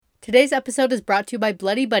Today's episode is brought to you by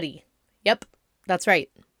Bloody Buddy. Yep, that's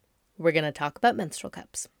right. We're going to talk about menstrual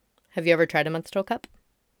cups. Have you ever tried a menstrual cup?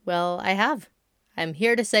 Well, I have. I'm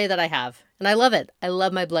here to say that I have, and I love it. I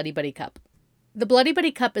love my Bloody Buddy cup. The Bloody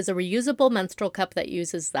Buddy cup is a reusable menstrual cup that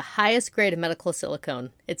uses the highest grade of medical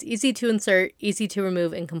silicone. It's easy to insert, easy to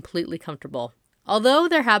remove, and completely comfortable. Although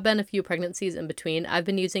there have been a few pregnancies in between, I've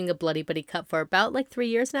been using a Bloody Buddy cup for about 3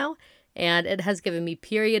 years now, and it has given me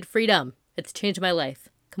period freedom. It's changed my life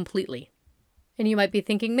completely. And you might be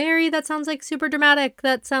thinking, Mary, that sounds like super dramatic.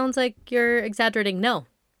 That sounds like you're exaggerating. No.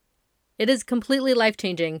 It is completely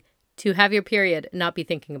life-changing to have your period and not be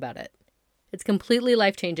thinking about it. It's completely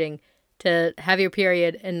life-changing to have your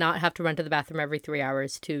period and not have to run to the bathroom every 3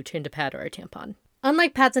 hours to change a pad or a tampon.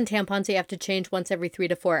 Unlike pads and tampons you have to change once every 3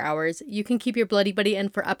 to 4 hours, you can keep your Bloody Buddy in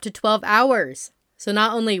for up to 12 hours. So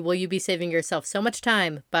not only will you be saving yourself so much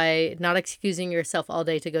time by not excusing yourself all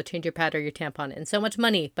day to go change your pad or your tampon, and so much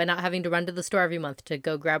money by not having to run to the store every month to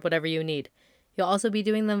go grab whatever you need, you'll also be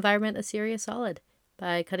doing the environment a serious solid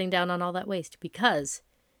by cutting down on all that waste, because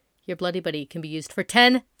your Bloody Buddy can be used for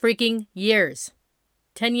 10 freaking years.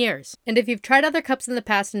 10 years. And if you've tried other cups in the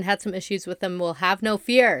past and had some issues with them, well, have no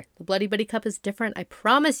fear. The Bloody Buddy cup is different, I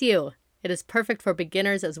promise you. It is perfect for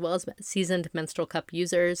beginners as well as seasoned menstrual cup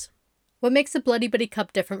users. What makes the Bloody Buddy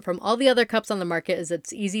cup different from all the other cups on the market is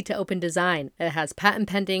its easy to open design. It has patent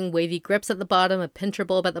pending wavy grips at the bottom, a pincher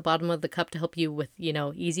bulb at the bottom of the cup to help you with,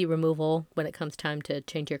 easy removal when it comes time to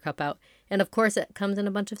change your cup out. And of course, it comes in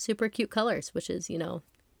a bunch of super cute colors, which is,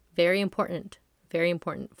 very important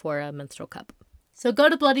for a menstrual cup. So go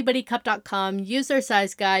to bloodybuddycup.com, use their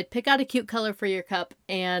size guide, pick out a cute color for your cup,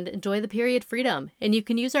 and enjoy the period freedom. And you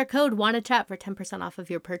can use our code WANNACHAT for 10% off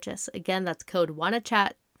of your purchase. Again, that's code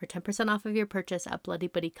WANNACHAT for 10% off of your purchase at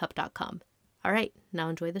bloodybuddycup.com. All right, now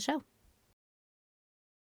enjoy the show.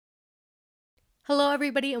 Hello,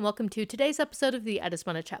 everybody, and welcome to today's episode of the I Just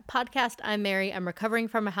Want to Chat podcast. I'm Mary. I'm recovering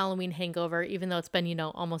from a Halloween hangover, even though it's been,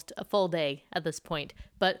 almost a full day at this point.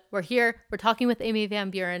 But we're here. We're talking with Amy Van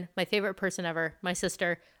Buren, my favorite person ever, my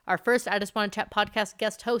sister, our first I Just Want to Chat podcast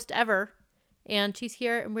guest host ever. And she's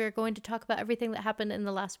here, and we're going to talk about everything that happened in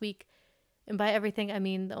the last week. And by everything, I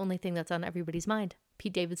mean the only thing that's on everybody's mind,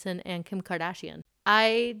 Pete Davidson and Kim Kardashian.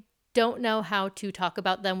 I don't know how to talk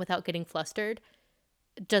about them without getting flustered.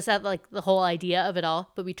 Just at the whole idea of it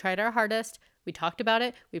all, but we tried our hardest. We talked about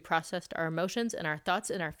it. We processed our emotions and our thoughts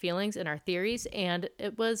and our feelings and our theories, and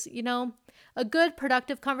it was, a good,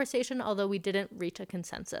 productive conversation, although we didn't reach a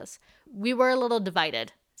consensus. We were a little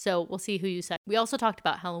divided, so we'll see who you said. We also talked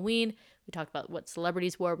about Halloween. We talked about what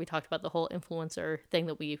celebrities wore. We talked about the whole influencer thing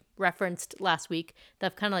that we referenced last week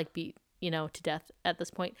that I've kind of beat, to death at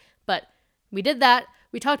this point, but we did that.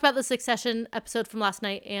 We talked about the Succession episode from last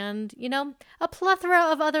night and, a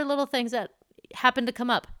plethora of other little things that happened to come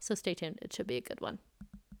up. So stay tuned. It should be a good one.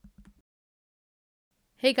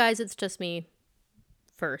 Hey guys, it's just me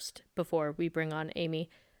first before we bring on Amy.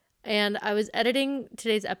 And I was editing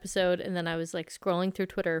today's episode and then I was scrolling through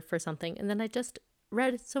Twitter for something. And then I just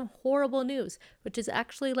read some horrible news, which is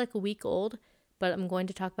actually a week old. But I'm going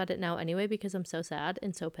to talk about it now anyway because I'm so sad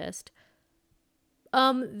and so pissed.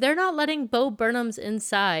 They're not letting Bo Burnham's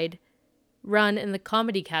Inside run in the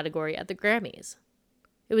comedy category at the Grammys.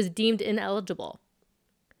 It was deemed ineligible.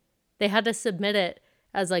 They had to submit it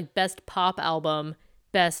as best pop album,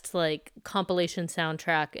 best compilation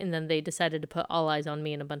soundtrack, and then they decided to put All Eyes on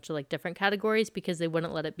Me in a bunch of different categories because they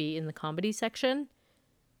wouldn't let it be in the comedy section.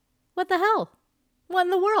 What the hell? What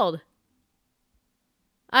in the world?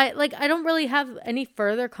 I don't really have any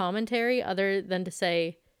further commentary other than to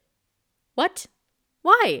say, what?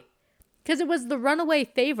 Why? Because it was the runaway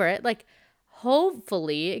favorite.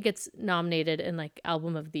 Hopefully it gets nominated in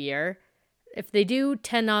Album of the Year. If they do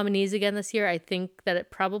 10 nominees again this year, I think that it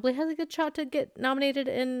probably has a good shot to get nominated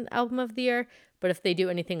in Album of the Year. But if they do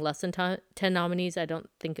anything less than 10 nominees, I don't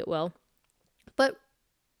think it will. But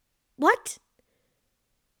what?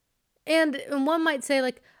 And one might say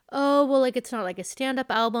oh, well, it's not a stand-up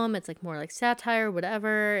album. It's more satire,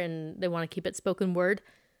 whatever. And they want to keep it spoken word.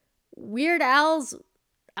 Weird Al's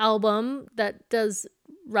album that does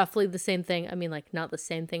roughly the same thing. I mean, not the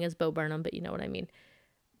same thing as Bo Burnham, but you know what I mean.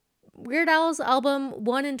 Weird Al's album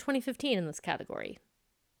won in 2015 in this category.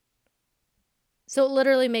 So it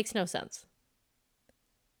literally makes no sense.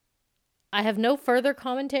 I have no further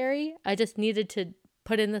commentary. I just needed to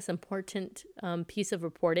put in this important piece of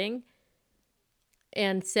reporting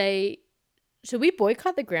and say, should we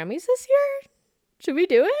boycott the Grammys this year? Should we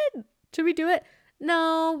do it?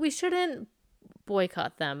 No, we shouldn't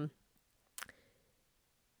boycott them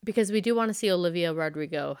because we do want to see Olivia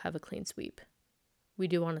Rodrigo have a clean sweep. We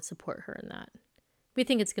do want to support her in that. We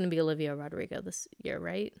think it's going to be Olivia Rodrigo this year,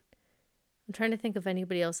 right? I'm trying to think of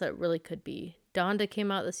anybody else that really could be. Donda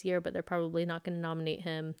came out this year, but they're probably not going to nominate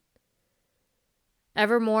him.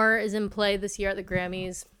 Evermore is in play this year at the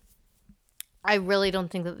Grammys. I really don't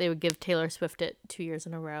think that they would give Taylor Swift it 2 years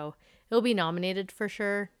in a row. It'll be nominated for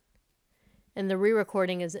sure. And the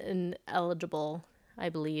re-recording is ineligible, I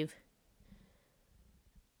believe.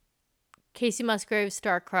 Casey Musgrave's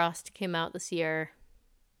Star-Crossed came out this year.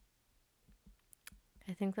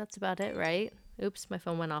 I think that's about it, right? Oops, my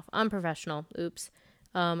phone went off. Unprofessional. Oops.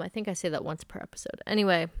 I think I say that once per episode.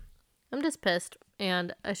 Anyway, I'm just pissed,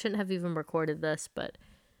 and I shouldn't have even recorded this, but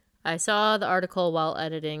I saw the article while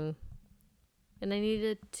editing, and I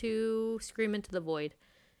needed to scream into the void.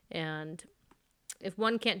 And if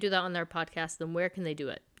one can't do that on their podcast, then where can they do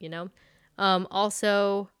it, you know?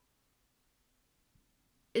 Also,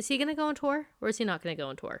 is he going to go on tour, or is he not going to go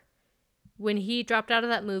on tour? When he dropped out of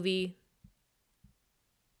that movie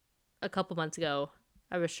a couple months ago,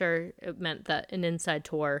 I was sure it meant that an inside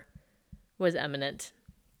tour was imminent.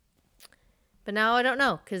 But now I don't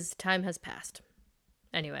know, because time has passed.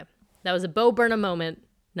 Anyway, that was a Bo Burnham moment.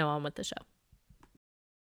 Now on with the show.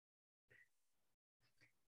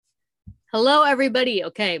 Hello, everybody.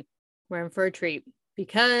 Okay, we're in for a treat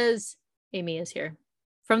because Amy is here.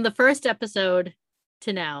 From the first episode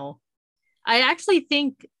to now, I actually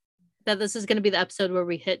think that this is going to be the episode where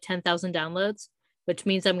we hit 10,000 downloads, which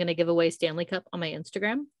means I'm going to give away Stanley Cup on my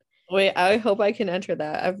Instagram. Wait, I hope I can enter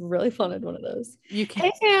that. I've really wanted one of those. You can.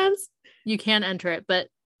 Hey, fans. You can enter it, but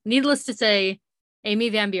needless to say, Amy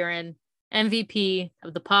Van Buren, MVP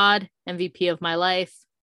of the pod, MVP of my life,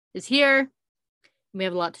 is here. We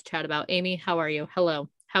have a lot to chat about. Amy, how are you? Hello.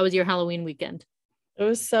 How was your Halloween weekend? It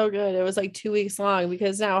was so good. It was like 2 weeks long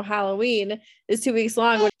because now Halloween is 2 weeks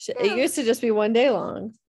long. It used to just be 1 day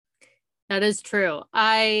long. That is true.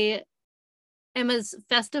 I am as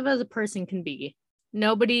festive as a person can be.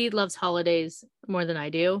 Nobody loves holidays more than I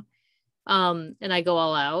do. And I go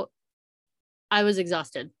all out. I was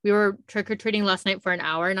exhausted. We were trick-or-treating last night for an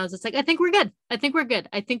hour, and I was just like, I think we're good. I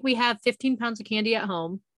think we have 15 pounds of candy at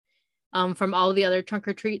home from all the other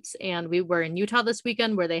trunk-or-treats. And we were in Utah this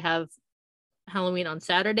weekend where they have Halloween on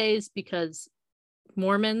Saturdays because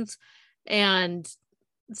Mormons. And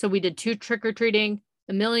so we did 2 trick-or-treating,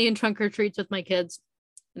 a million trunk-or-treats with my kids,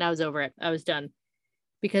 and I was over it. I was done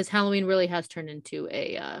because Halloween really has turned into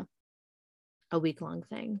a week-long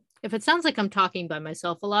thing. If it sounds like I'm talking by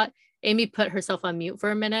myself a lot, Amy put herself on mute for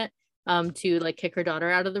a minute to like kick her daughter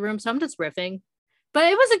out of the room. So I'm just riffing. But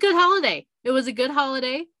it was a good holiday. It was a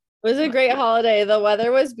a great holiday. The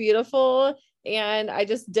weather was beautiful. And I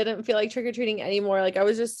just didn't feel like trick-or-treating anymore. Like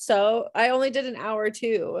I only did an hour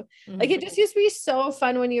too. Mm-hmm. Like it just used to be so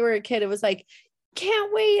fun when you were a kid. It was like,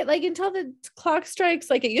 can't wait like until the clock strikes.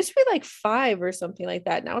 Like it used to be like 5 or something like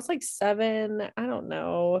that. Now it's like 7. I don't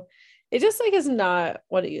know. It just like is not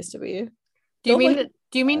what it used to be. Do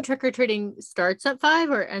you mean trick-or-treating starts at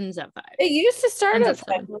 5 or ends at 5? It used to start at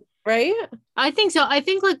 5, right? I think so. I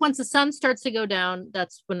think like once the sun starts to go down,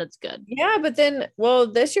 that's when it's good. Yeah, but then,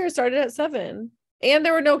 this year it started at 7 and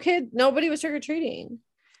there were no kids. Nobody was trick-or-treating.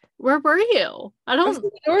 Where were you? I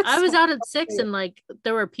was out at 6 and like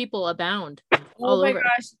there were people abound all over.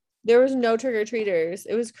 Gosh. There was no trick-or-treaters.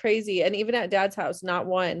 It was crazy. And even at Dad's house, not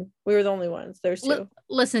one. We were the only ones. There's 2.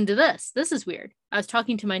 Listen to this. This is weird. I was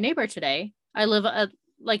talking to my neighbor today. I live at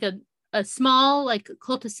like a small like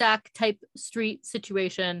cul-de-sac type street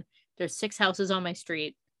situation. There's 6 houses on my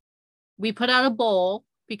street. We put out a bowl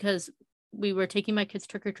because we were taking my kids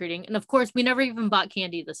trick-or-treating. And of course, we never even bought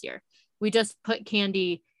candy this year. We just put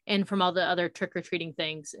candy in from all the other trick-or-treating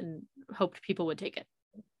things and hoped people would take it.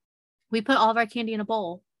 We put all of our candy in a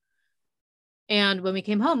bowl. And when we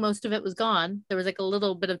came home, most of it was gone. There was like a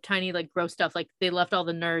little bit of tiny like gross stuff. Like they left all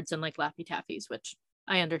the nerds and like Laffy Taffies, which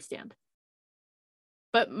I understand.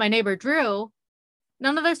 But my neighbor Drew,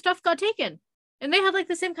 none of their stuff got taken. And they had like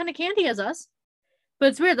the same kind of candy as us. But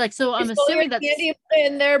it's weird. Like, so I'm assuming that candy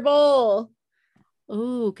in their bowl.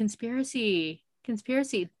 Ooh, conspiracy.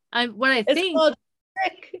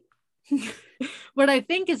 What I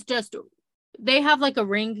think is just they have like a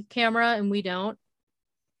Ring camera and we don't.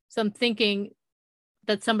 So I'm thinking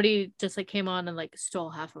that somebody just like came on and like stole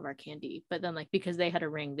half of our candy, but then like because they had a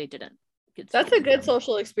Ring, they didn't. That's a good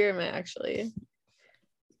social experiment, actually.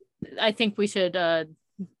 I think we should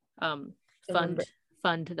fund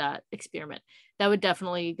that experiment. That would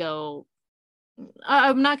definitely go.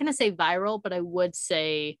 I'm not gonna say viral, but I would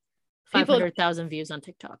say 500,000 views on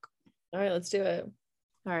TikTok. All right, let's do it.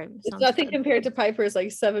 All right, it's nothing good compared to Piper's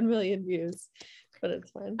like 7 million views, but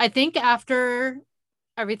it's fine. I think after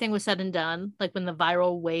everything was said and done, like when the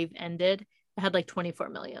viral wave ended, It had like 24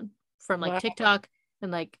 million from like Wow. TikTok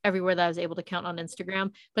and like everywhere that I was able to count on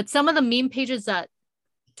Instagram. But some of the meme pages that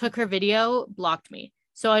took her video blocked me.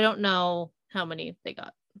 So I don't know how many they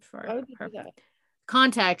got for How would you her. do that?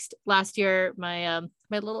 Context, last year my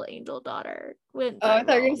little angel daughter went Oh, I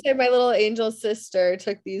thought you were viral. gonna say my little angel sister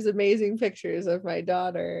took these amazing pictures of my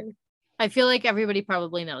daughter. I feel like everybody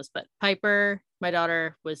probably knows, but Piper, my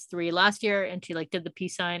daughter, was 3 last year and she like did the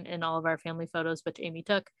peace sign in all of our family photos, which Amy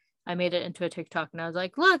took. I made it into a TikTok and I was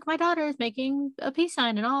like, look, my daughter is making a peace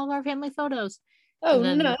sign in all of our family photos. Oh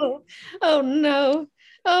And then no. Oh no.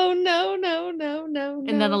 Oh no, no, no, no,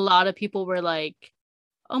 and then a no. lot of people were like,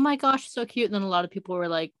 oh my gosh, so cute. And then a lot of people were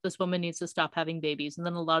like, this woman needs to stop having babies. And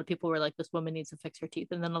then a lot of people were like, this woman needs to fix her teeth.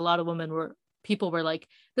 And then a lot of people were like,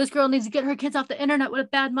 this girl needs to get her kids off the internet with a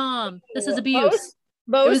bad mom. This is abuse. It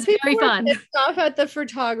Most was people very were fun. pissed off at the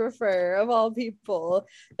photographer of all people.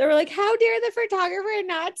 They were like, how dare the photographer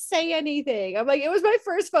not say anything? I'm like, it was my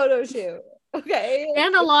first photo shoot. Okay.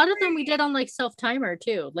 And a lot of them we did on like self timer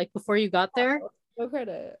too. Like before you got there. No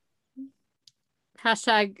credit.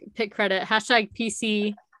 Hashtag pick credit. Hashtag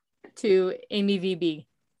PC to Amy VB.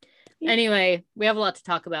 Anyway, we have a lot to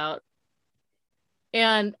talk about.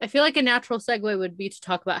 And I feel like a natural segue would be to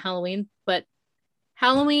talk about Halloween, but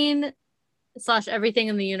Halloween / everything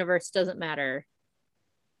in the universe doesn't matter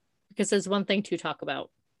because there's one thing to talk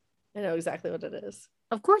about. I know exactly what it is.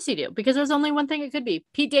 Of course you do, because there's only one thing it could be.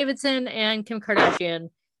 Pete Davidson and Kim Kardashian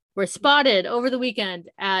were spotted over the weekend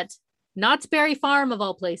at Knott's Berry Farm of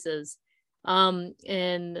all places.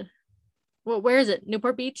 In where is it?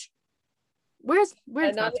 Newport Beach? Where's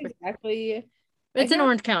Not Knott's Berry? exactly. It's in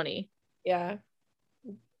Orange County. Yeah.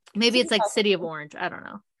 Maybe it's like City of Orange. I don't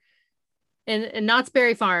know. In Knott's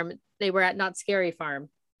Berry Farm, they were at Knott's Scary Farm.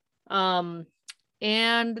 And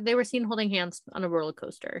they were seen holding hands on a roller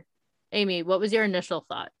coaster. Amy, what was your initial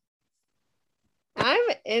thought? I'm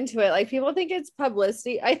into it. Like people think it's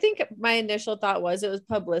publicity. I think my initial thought was it was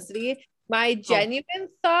publicity. My genuine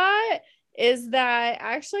thought is that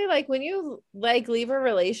actually like when you like leave a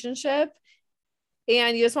relationship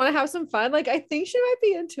and you just want to have some fun, like I think she might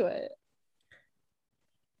be into it.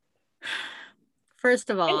 First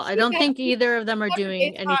of all, I don't think either of them are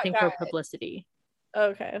doing anything for publicity.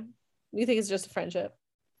 Okay. You think it's just a friendship?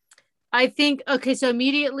 I think, okay, so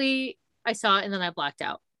immediately I saw it and then I blacked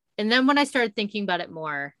out. And then when I started thinking about it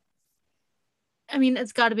more, I mean,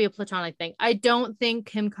 it's got to be a platonic thing. I don't think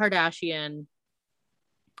Kim Kardashian.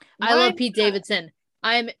 I love Pete Davidson.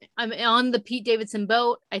 I'm on the Pete Davidson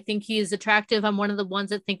boat. I think he is attractive. I'm one of the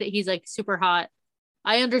ones that think that he's like super hot.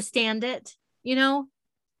 I understand it, you know?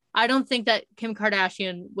 I don't think that Kim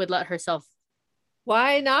Kardashian would let herself.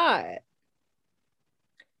 Why not?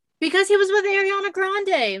 Because he was with Ariana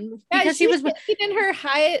Grande. Because he was in her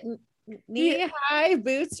knee-high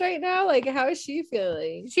boots right now. Like, how is she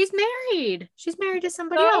feeling? She's married. She's married to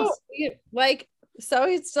somebody else. Like, so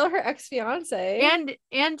he's still her ex-fiance.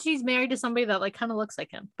 And she's married to somebody that like kind of looks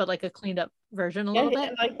like him, but like a cleaned up version a little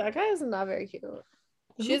bit. Like that guy is not very cute.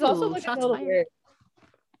 She's also looking a little weird.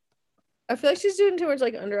 I feel like she's doing too much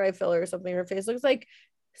like under eye filler or something. Her face looks like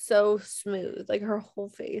so smooth. Like her whole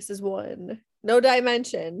face is one. No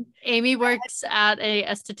dimension. Amy works at a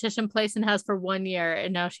esthetician place and has for 1 year,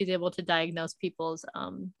 and now she's able to diagnose people's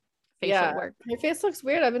facial work. Her face looks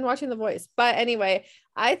weird. I've been watching The Voice. But anyway,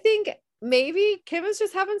 I think maybe Kim is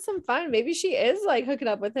just having some fun. Maybe she is like hooking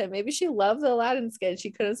up with him. Maybe she loves the Aladdin skin.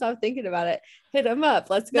 She couldn't stop thinking about it. Hit him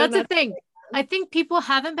up. Let's go. That's the thing. I think people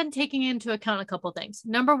haven't been taking into account a couple things.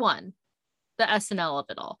 Number one, the SNL of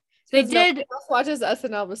it all. They did. No one else watches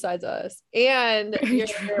SNL besides us and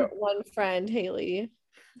your one friend Haley.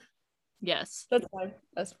 Yes, that's my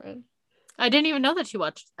best friend. I didn't even know that she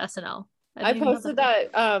watched SNL. I posted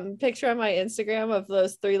that picture on my Instagram of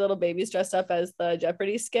those 3 little babies dressed up as the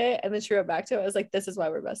Jeopardy skit, and then she wrote back to it. I was like, "This is why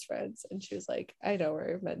we're best friends," and she was like, "I know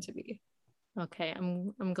we're meant to be." Okay,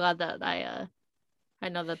 I'm glad that I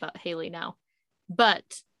know that about Haley now,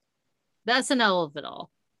 but the SNL of it all.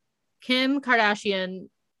 Kim Kardashian,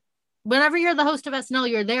 whenever you're the host of SNL,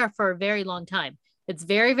 you're there for a very long time. It's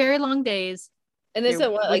very, very long days. And is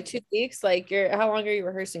it what, like 2 weeks? Like how long are you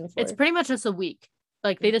rehearsing for? It's pretty much just a week.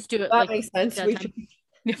 Like they just do it. That like, makes sense.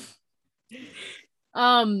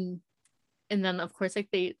 And then of course, like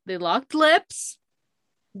they locked lips.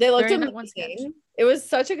 They looked amazing. It was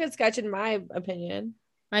such a good sketch in my opinion.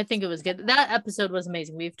 I think it was good. That episode was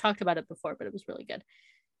amazing. We've talked about it before, but it was really good.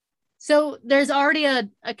 So there's already a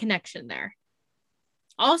connection there.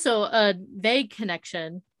 Also, a vague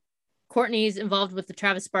connection. Courtney's involved with the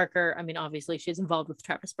Travis Barker. I mean, obviously, she's involved with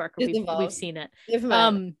Travis Barker. We've seen it.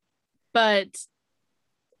 But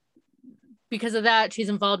because of that, she's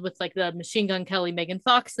involved with like the Machine Gun Kelly Megan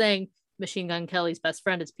Fox thing. Machine Gun Kelly's best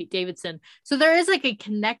friend is Pete Davidson. So there is like a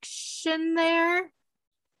connection there.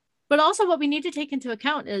 But also what we need to take into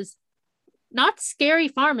account is Knott's Scary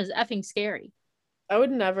Farm is effing scary. I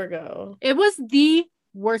would never go. It was the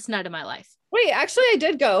worst night of my life. Wait, actually I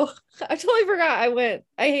did go. I totally forgot I went.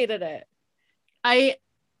 I hated it. I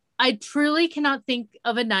truly cannot think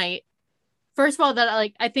of a night. First of all,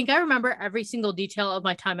 that I think I remember every single detail of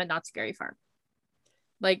my time at Knott's Scary Farm.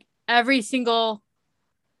 Like every single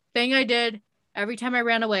thing I did, every time I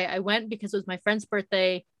ran away, I went because it was my friend's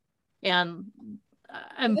birthday, and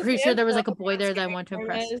I'm pretty sure there was like a boy there that I wanted to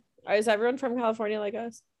impress. Is everyone from California like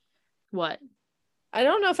us? What? I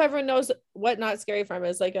don't know if everyone knows what Knott's Scary Farm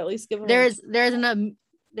is. Like, at least give them.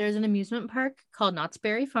 There's an amusement park called Knott's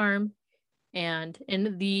Berry Farm, and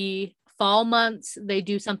in the fall months they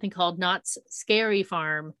do something called Knott's Scary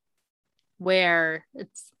Farm, where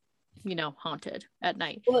it's haunted at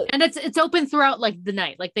night, and it's open throughout like the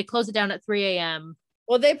night. Like they close it down at 3 a.m.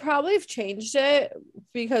 Well, they probably have changed it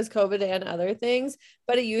because COVID and other things,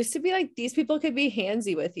 but it used to be like these people could be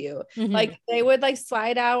handsy with you. Mm-hmm. Like they would like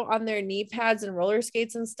slide out on their knee pads and roller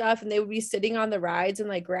skates and stuff, and they would be sitting on the rides and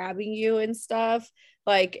like grabbing you and stuff.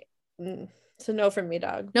 Like, so no from me,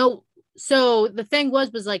 dog. No. So the thing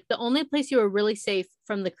was like the only place you were really safe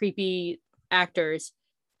from the creepy actors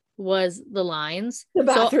was the lines. The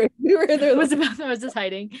bathroom. So, we were in there. Was the bathroom. I was just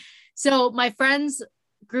hiding. So my friends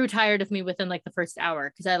grew tired of me within like the first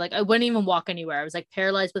hour because I wouldn't even walk anywhere. I was like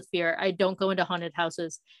paralyzed with fear. I don't go into haunted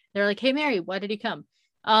houses. They're like, "Hey Mary, why did you come?"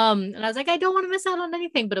 And I was like, I don't want to miss out on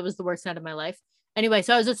anything, but it was the worst night of my life. Anyway,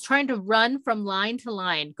 so I was just trying to run from line to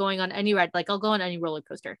line, going on any ride. Like I'll go on any roller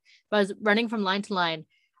coaster, but I was running from line to line.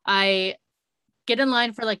 I get in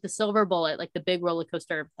line for like the Silver Bullet, like the big roller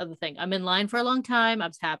coaster of the thing. I'm in line for a long time. I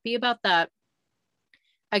was happy about that.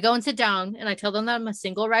 I go and sit down and I tell them that I'm a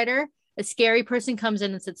single rider. A scary person comes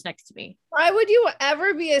in and sits next to me. Why would you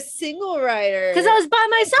ever be a single rider? Because I was by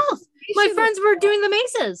myself. My friends were doing the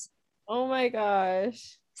mazes. Oh my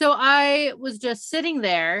gosh. So I was just sitting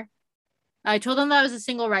there. I told them that I was a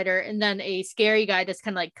single rider, and then a scary guy just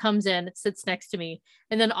kind of like comes in, sits next to me,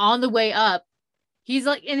 and then on the way up, he's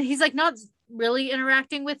like not really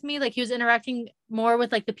interacting with me. Like he was interacting more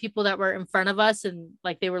with like the people that were in front of us, and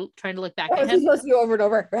like they were trying to look back at him. Supposed to do over and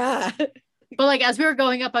over. But like as we were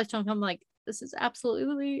going up, I was telling him like, this is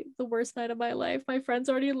absolutely the worst night of my life. My friends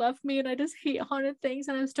already left me and I just hate haunted things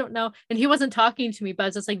and I just don't know. And he wasn't talking to me, but I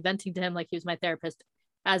was just like venting to him like he was my therapist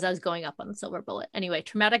as I was going up on the Silver Bullet. Anyway,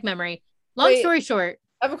 traumatic memory. Long story short.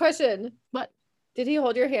 I have a question. What? Did he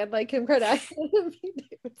hold your hand like Kim Kardashian?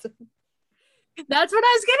 That's what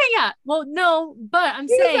I was getting at. Well, no, but I'm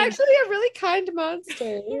saying. He's actually a really kind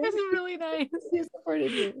monster. He was really nice. He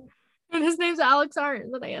supported you. And his name's Alex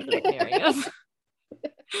Arndt that I ended up marrying him.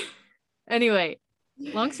 Anyway,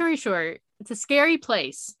 long story short, it's a scary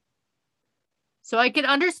place. So I could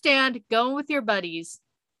understand going with your buddies.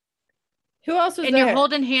 Who else was and there? You're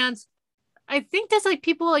holding hands. I think that's like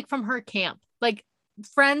people like from her camp, like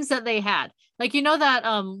friends that they had. Like, you know that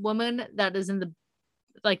woman that is in the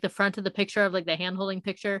like the front of the picture of like the hand holding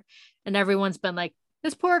picture, and everyone's been like,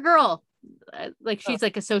 this poor girl. Like she's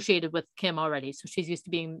like associated with Kim already, so she's used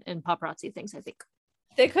to being in paparazzi things. I think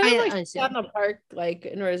they could have like gone to the park like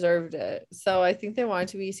and reserved it, so I think they wanted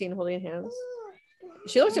to be seen holding hands.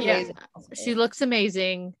 She looks amazing. Yeah, she looks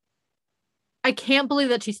amazing. I can't believe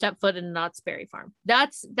that she stepped foot in Knott's Berry Farm.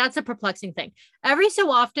 That's a perplexing thing. Every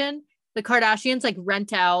so often, the Kardashians like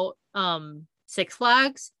rent out Six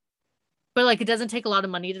Flags. But like it doesn't take a lot of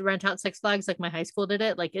money to rent out Six Flags. Like my high school did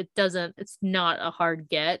it. Like it's not a hard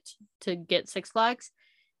get to get Six Flags.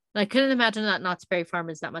 And I couldn't imagine that Knott's Berry Farm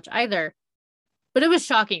is that much either. But it was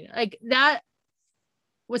shocking. Like that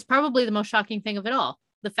was probably the most shocking thing of it all.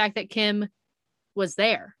 The fact that Kim was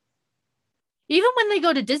there. Even when they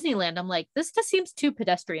go to Disneyland, I'm like, this just seems too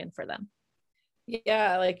pedestrian for them.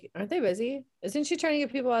 Yeah, like, aren't they busy? Isn't she trying to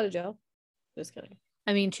get people out of jail? Just kidding.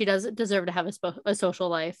 I mean, she does deserve to have a social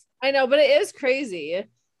life. I know, but it is crazy.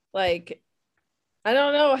 Like, I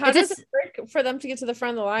don't know. How does it work for them to get to the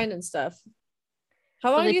front of the line and stuff?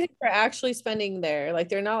 How long do you think they're actually spending there? Like,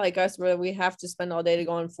 they're not like us where we have to spend all day to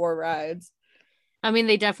go on 4 rides. I mean,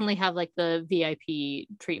 they definitely have like the VIP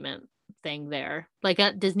treatment thing there. Like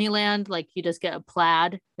at Disneyland, like you just get a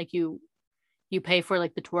plaid. Like you pay for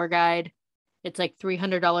like the tour guide. It's like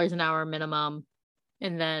 $300 an hour minimum.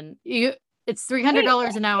 And then it's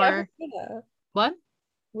 $300 an hour. What?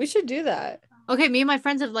 We should do that. Okay, me and my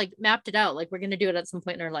friends have like mapped it out. Like we're gonna do it at some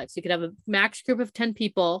point in our lives. So you could have a max group of 10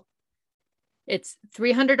 people. It's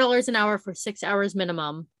 $300 an hour for 6 hours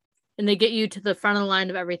minimum, and they get you to the front of the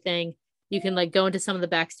line of everything. You can like go into some of the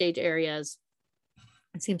backstage areas.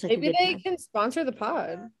 It seems like maybe a good they time. can sponsor the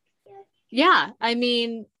pod. Yeah, I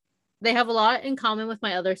mean, they have a lot in common with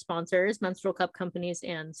my other sponsors, menstrual cup companies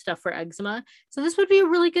and stuff for eczema. So this would be a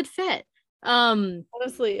really good fit.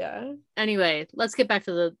 Honestly, yeah. Anyway, let's get back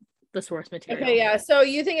to the source material. Okay, yeah. So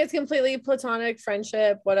you think it's completely platonic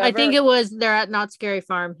friendship, whatever? I think it was they're at Not Scary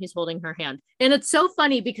Farm. He's holding her hand. And it's so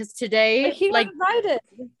funny because today, But he like, invited.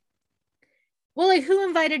 well, like who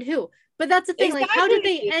invited who? But that's the thing. Like, how did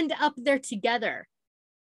they Exactly. end up there together?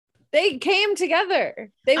 They came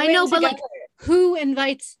together. They I went know, but together. like, who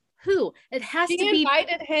invites who? It has She to be.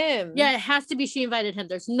 invited him. Yeah, it has to be she invited him.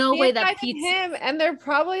 There's no She way that invited Pete's. him, and they're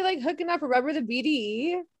probably like hooking up. Remember the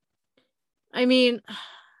BDE? I mean,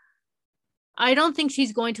 I don't think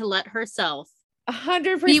she's going to let herself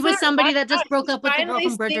 100%. be with somebody that just She's broke up with the girl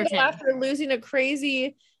finally from single Bridgerton. after losing a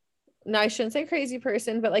crazy, no, I shouldn't say crazy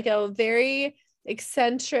person, but like a very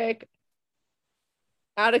eccentric,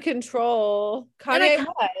 out of control Kanye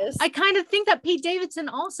West. I kind of think that Pete Davidson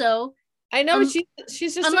also. I know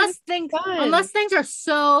she's just unless things are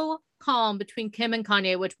so calm between Kim and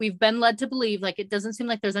Kanye, which we've been led to believe, like it doesn't seem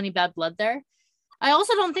like there's any bad blood there. I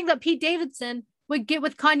also don't think that Pete Davidson would get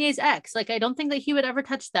with Kanye's ex. Like I don't think that he would ever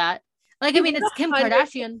touch that. Like, I mean, it's Kim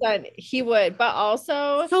Kardashian. He would, but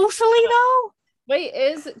also socially though. Wait,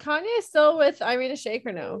 is Kanye still with Irina Shayk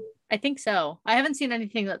or no? I think so. I haven't seen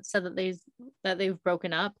anything that said that they've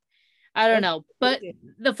broken up. I don't know. But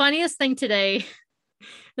the funniest thing today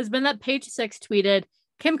has been that Page Six tweeted,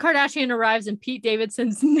 Kim Kardashian arrives in Pete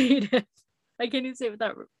Davidson's native. I can't even say it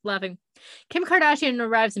without laughing. Kim Kardashian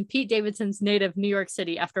arrives in Pete Davidson's native New York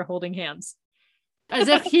City after holding hands. As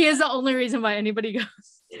if he is the only reason why anybody goes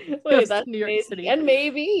to New York City. And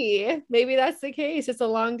maybe that's the case. It's a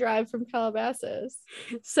long drive from Calabasas.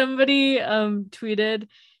 Somebody tweeted,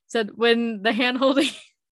 said when the hand holding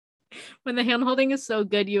is so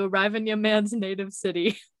good, you arrive in your man's native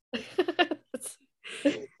city.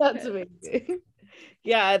 That's amazing.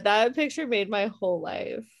 Yeah, that picture made my whole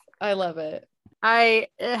life. I love it. It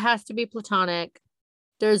has to be platonic.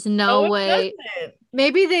 There's no way. Doesn't.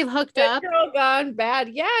 Maybe they've hooked Good up. Girl Gone Bad.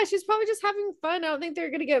 Yeah, she's probably just having fun. I don't think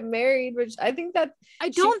they're gonna get married, which I think that I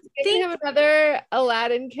don't think have another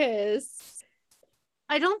Aladdin kiss.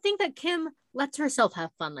 I don't think that Kim lets herself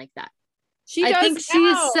have fun like that. I think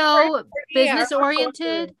she's so business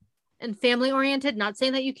oriented and family oriented. Not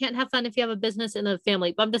saying that you can't have fun if you have a business and a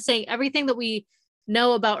family, but I'm just saying everything that we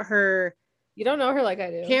know about her. You don't know her like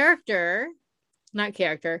I do. Not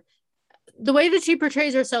character. The way that she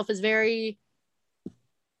portrays herself is very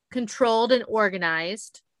controlled and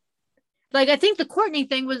organized. Like I think the Kourtney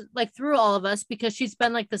thing was like through all of us because she's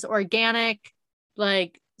been like this organic,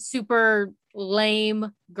 like super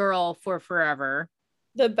lame girl for forever.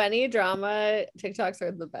 The Benny drama TikToks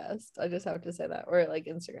are the best. I just have to say that, or like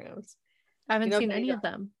Instagrams. I haven't seen any of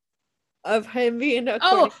them. Of him being a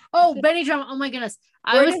Benny drama. Oh my goodness.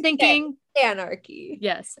 I was thinking anarchy.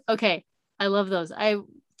 Yes. Okay. I love those. I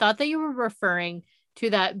thought that you were referring to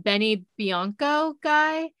that Benny Bianco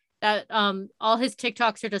guy that all his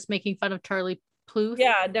TikToks are just making fun of Charlie Puth.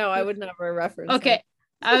 Yeah, no, I would never reference. Okay.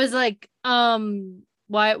 I was like,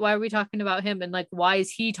 why are we talking about him? And like, why is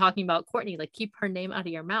he talking about Kourtney? Like, keep her name out of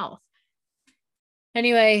your mouth.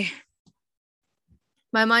 Anyway,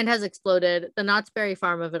 my mind has exploded. The Knott's Berry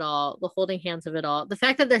Farm of it all, the holding hands of it all, the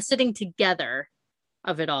fact that they're sitting together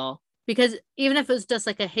of it all. Because even if it was just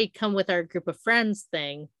like a, hey, come with our group of friends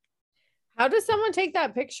thing. How does someone take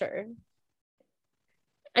that picture?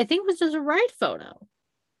 I think it was just a ride photo.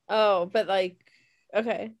 Oh, but like,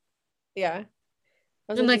 okay. Yeah.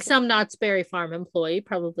 And like some Knott's Berry Farm employee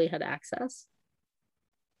probably had access.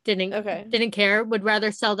 Didn't care. Would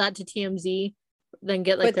rather sell that to TMZ than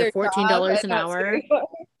get like their $14 an hour.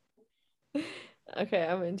 Okay,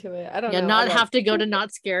 I'm into it. I don't know. Not have to go to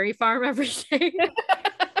Knott's Scary Farm every day.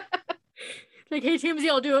 Like, hey, TMZ,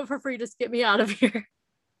 I'll do it for free. Just get me out of here.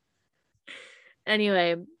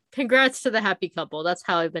 Anyway, congrats to the happy couple. That's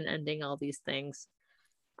how I've been ending all these things.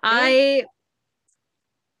 Yeah.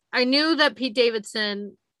 I knew that Pete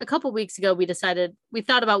Davidson, a couple weeks ago, we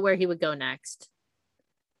thought about where he would go next.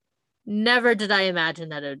 Never did I imagine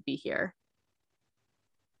that it would be here.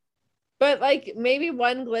 But like maybe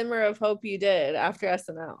one glimmer of hope you did after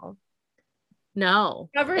SNL. No,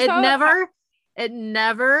 it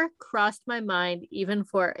never crossed my mind even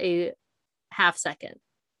for a half second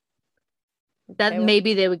that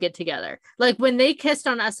maybe they would get together. Like when they kissed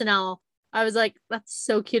on SNL, I was like, that's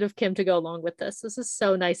so cute of Kim to go along with this. This is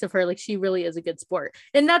so nice of her. Like she really is a good sport.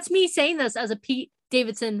 And that's me saying this as a Pete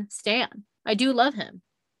Davidson stan. I do love him.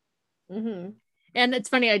 Mm-hmm. And it's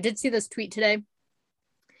funny. I did see this tweet today.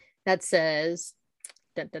 that says,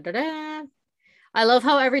 da, da, da, da. I love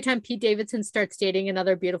how every time Pete Davidson starts dating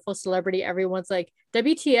another beautiful celebrity, everyone's like,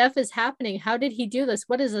 WTF is happening? How did he do this?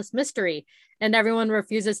 What is this mystery? And everyone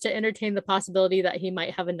refuses to entertain the possibility that he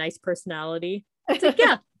might have a nice personality. It's like,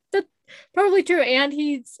 yeah, that's probably true. And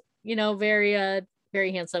he's, very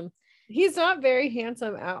handsome. He's not very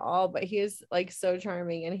handsome at all, but he is like so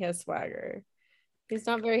charming and he has swagger. He's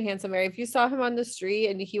not very handsome, Mary. If you saw him on the street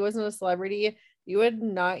and he wasn't a celebrity, you would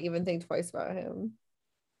not even think twice about him.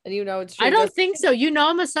 And it's true. I don't think so.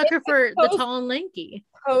 I'm a sucker for the tall and lanky.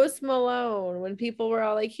 Post Malone, when people were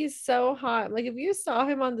all like, he's so hot. I'm like, if you saw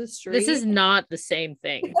him on the street. This is not the same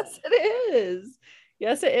thing. Yes, it is.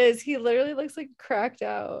 Yes, it is. He literally looks like cracked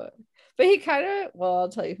out. But he kind of, well, I'll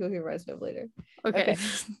tell you who he reminds me of later. Okay.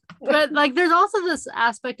 But like, there's also this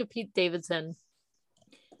aspect of Pete Davidson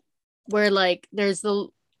where like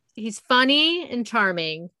he's funny and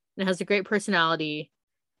charming and has a great personality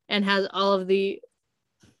and has all of the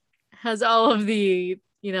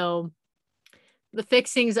the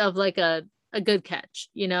fixings of like a good catch,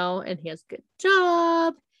 and he has a good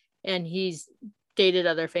job and he's dated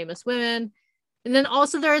other famous women. And then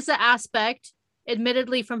also there is the aspect,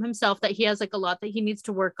 admittedly from himself, that he has like a lot that he needs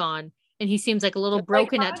to work on and he seems like a little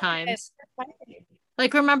broken at times.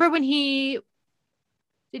 Like, remember when did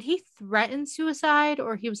he threaten suicide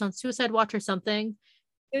or he was on suicide watch or something?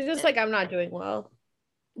 It was just like, I'm not doing well.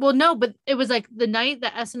 Well, no, but it was like the night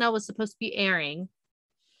that SNL was supposed to be airing.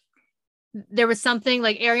 There was something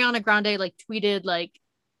like Ariana Grande like tweeted like,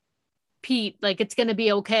 Pete, like, it's going to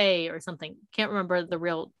be okay or something. Can't remember the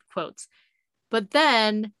real quotes. But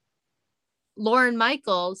then Lorne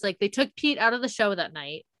Michaels, like, they took Pete out of the show that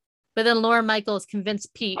night. But then Lorne Michaels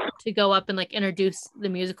convinced Pete to go up and like introduce the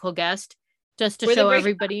musical guest just to show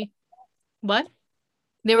everybody. What?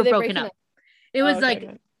 They were broken up. It was like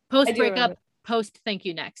post breakup, post thank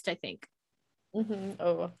you next, I think. Mm-hmm.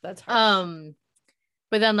 Oh, that's hard.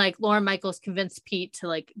 But then like Lorne Michaels convinced Pete to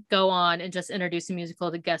like go on and just introduce a musical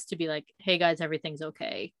to guest to be like, hey guys, everything's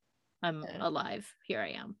okay. I'm alive. Here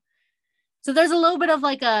I am. So there's a little bit of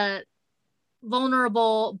like a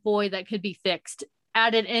vulnerable boy that could be fixed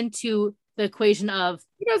added into the equation of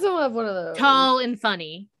he doesn't love one of those tall and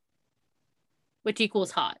funny, which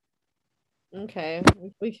equals hot. Okay,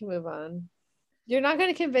 we can move on. You're not going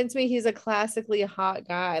to convince me he's a classically hot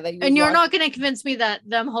guy and you're not going to convince me that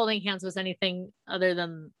them holding hands was anything other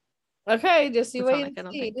than okay. Just you wait and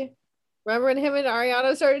see. Remember when him and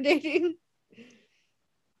Ariana started dating?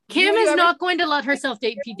 Kim is not going to let herself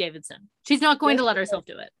date Pete Davidson. She's not going to let herself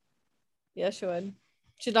do it. Yeah, she would.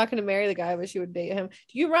 She's not going to marry the guy, but she would date him.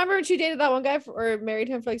 Do you remember when she dated that one guy or married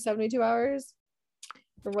him for like 72 hours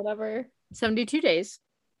or whatever? 72 days.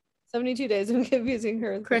 72 days. I'm confusing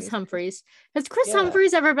her. Chris Humphries. Has Chris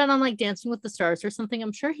Humphries ever been on like Dancing with the Stars or something?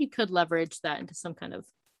 I'm sure he could leverage that into some kind of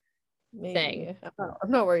thing.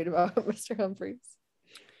 I'm not worried about Mr. Humphries.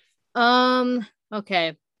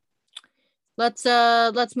 Okay. Let's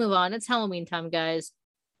move on. It's Halloween time, guys.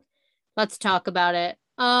 Let's talk about it.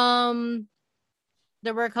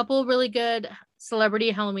 There were a couple of really good celebrity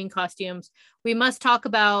Halloween costumes. We must talk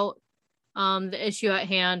about the issue at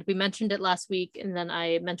hand. We mentioned it last week, and then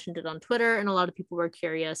I mentioned it on Twitter, and a lot of people were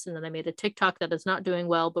curious, and then I made a TikTok that is not doing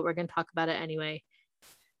well, but we're going to talk about it anyway.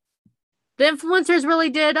 The influencers really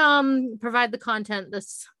did provide the content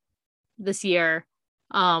this year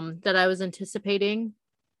that I was anticipating.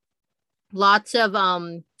 Lots of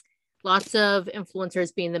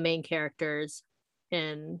influencers being the main characters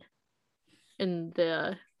in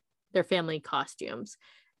their family costumes.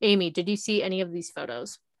 Amy, did you see any of these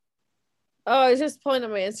photos? Oh, I was just pulling up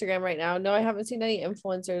my Instagram right now. No, I haven't seen any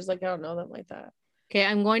influencers. Like, I don't know them like that. Okay,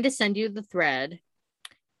 I'm going to send you the thread.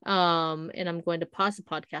 And I'm going to pause the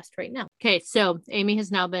podcast right now. Okay, so Amy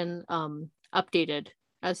has now been updated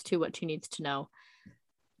as to what she needs to know.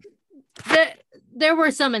 There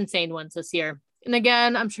were some insane ones this year. And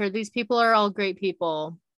again, I'm sure these people are all great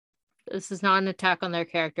people. This is not an attack on their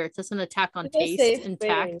character. It's just an attack on taste and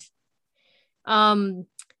tact.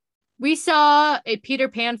 We saw a Peter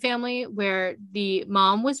Pan family where the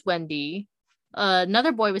mom was Wendy,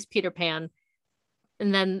 another boy was Peter Pan,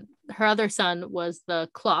 and then her other son was the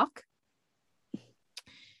clock.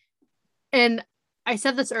 And I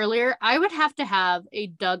said this earlier, I would have to have a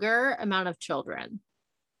Duggar amount of children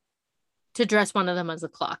to dress one of them as a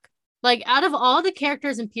clock. Like, out of all the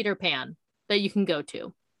characters in Peter Pan that you can go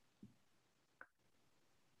to,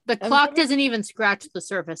 the clock doesn't even scratch the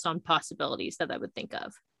surface on possibilities that I would think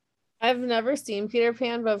of. I've never seen Peter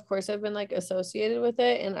Pan, but of course I've been like associated with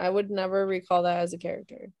it, and I would never recall that as a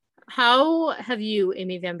character. How have you,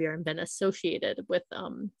 Amy Van Buren, been associated with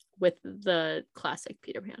the classic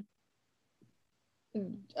Peter Pan?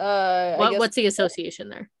 What's the association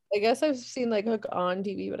there? I guess I've seen like Hook on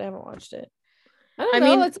TV, but I haven't watched it. I don't I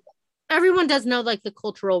know. mean, everyone does know like the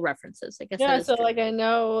cultural references. I guess Yeah, that is so true. like I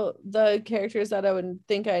know the characters that I would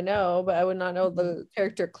think I know, but I would not know the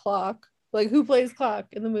character Clock. Like who plays Clock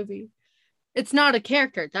in the movie? It's not a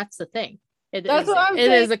character. That's the thing. That's what I'm It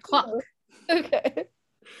saying. is a clock. Okay.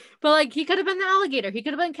 But like he could have been the alligator. He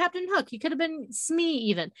could have been Captain Hook. He could have been Smee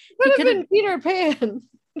even. Could have been Peter Pan.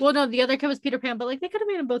 Well, no, the other kid was Peter Pan, but like they could have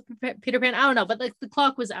made them both Peter Pan. I don't know, but like the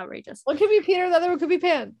clock was outrageous. One could be Peter, the other one could be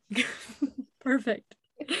Pan. Perfect.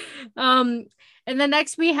 And then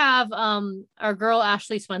next we have our girl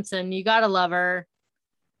Ashley Swenson. You gotta love her.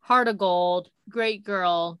 Heart of gold, great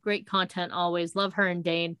girl, great content always. Love her and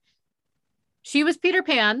Dane. She was Peter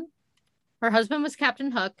Pan. Her husband was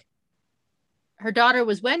Captain Hook. Her daughter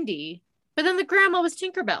was Wendy, but then the grandma was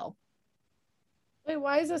Tinkerbell. Wait,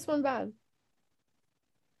 why is this one bad?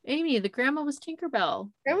 Amy, the grandma was Tinkerbell.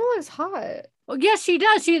 Grandma looks hot. Oh, yes, she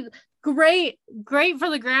does. She's great for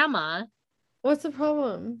the grandma. What's the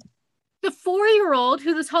problem? The 4-year-old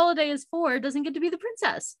who this holiday is for doesn't get to be the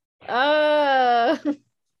princess. But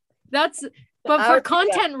for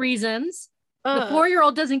content reasons, the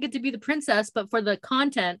 4-year-old doesn't get to be the princess, but for the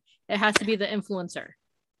content, it has to be the influencer.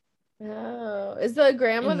 Oh, is the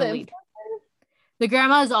grandma the lead? The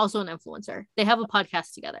grandma is also an influencer. They have a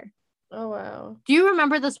podcast together. Oh, wow. Do you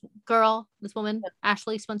remember this woman,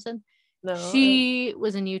 Ashley Swenson? No. She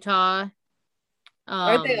was in Utah.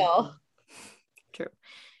 Aren't they all? True.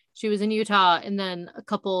 She was in Utah, and then a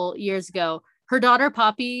couple years ago, her daughter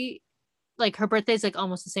Poppy, like her birthday's like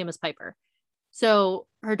almost the same as Piper. So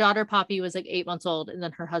her daughter Poppy was like 8 months old, and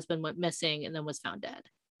then her husband went missing and then was found dead.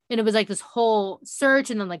 And it was like this whole search,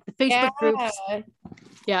 and then like the Facebook groups.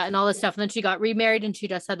 Yeah, and all this stuff. And then she got remarried and she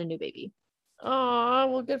just had a new baby. Oh,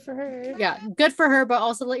 well, good for her. Yeah, good for her, but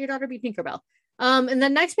also let your daughter be Tinkerbell. And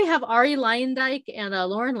then next we have Ari Lyondike and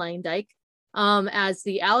Lauren Lyondike as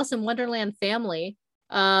the Alice in Wonderland family.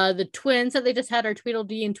 The twins that they just had are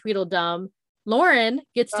Tweedledee and Tweedledum. Lauren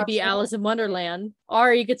gets to be Alice in Wonderland.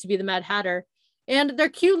 Ari gets to be the Mad Hatter. And their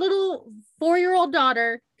cute little 4-year-old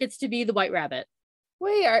daughter gets to be the White Rabbit.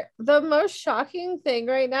 Wait, the most shocking thing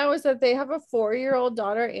right now is that they have a 4-year-old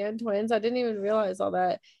daughter and twins. I didn't even realize all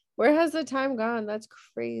that. Where has the time gone? That's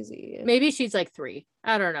crazy. Maybe she's like 3.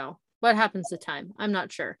 I don't know. What happens to time? I'm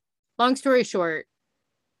not sure. Long story short.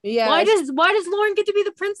 Yeah. Why does Lauren get to be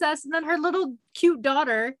the princess and then her little cute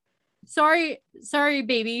daughter? Sorry,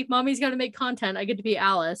 baby. Mommy's got to make content. I get to be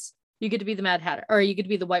Alice. You get to be the Mad Hatter, or you get to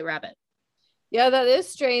be the White Rabbit. Yeah, that is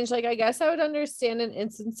strange. Like, I guess I would understand in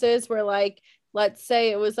instances where, like, let's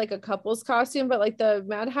say it was like a couple's costume, but like the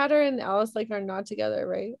Mad Hatter and Alice like are not together,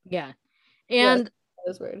 right? Yeah. And that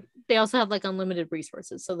is weird. They also have like unlimited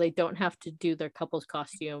resources, so they don't have to do their couple's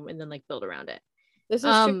costume and then like build around it. This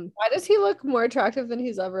is true. Why does he look more attractive than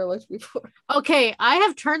he's ever looked before? Okay, I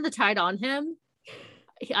have turned the tide on him.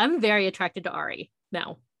 I'm very attracted to Ari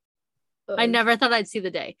now. I never thought I'd see the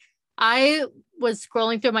day. I was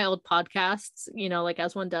scrolling through my old podcasts, you know, like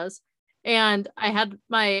as one does, and I had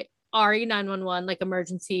my Ari 911 like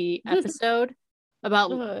emergency episode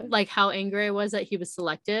about like how angry I was that he was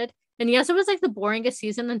selected. And yes, it was like the boringest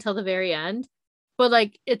season until the very end, but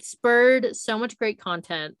like it spurred so much great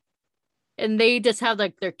content. And they just have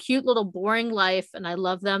like their cute little boring life, and I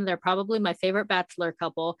love them. They're probably my favorite bachelor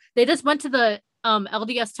couple. They just went to the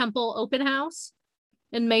LDS Temple open house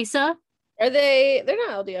in Mesa. Are they're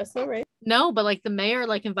not LDS though, right? No, but like the mayor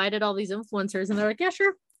like invited all these influencers, and they're like, yeah,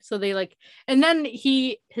 sure. So they like, and then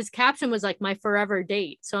his caption was like my forever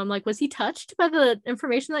date. So I'm like, was he touched by the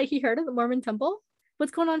information that he heard at the Mormon temple?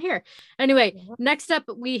 What's going on here? Anyway, next up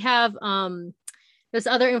we have this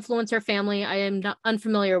other influencer family. I am not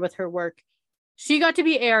unfamiliar with her work. She got to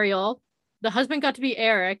be Ariel. The husband got to be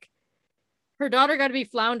Eric. Her daughter got to be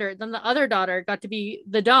Flounder. Then the other daughter got to be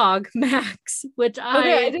the dog, Max, which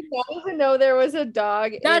I did not even know there was a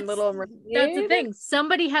dog in Little Mermaid. That's the thing.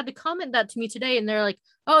 Somebody had to comment that to me today, and they're like,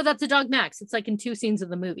 oh, that's a dog, Max. It's like in 2 scenes of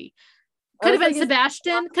the movie. Could have been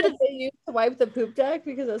Sebastian. Could have they used to wipe the poop deck,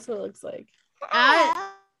 because that's what it looks like.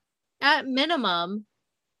 At minimum,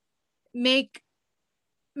 make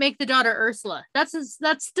the daughter Ursula. That's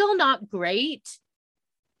still not great,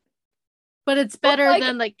 but it's better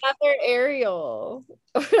than like other Ariel.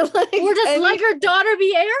 or just let her daughter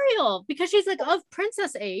be Ariel, because she's like of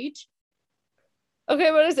princess age. Okay,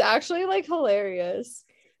 but it's actually like hilarious.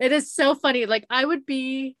 It is so funny. Like I would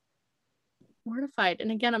be mortified.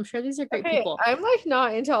 And again, I'm sure these are great Okay, people. I'm like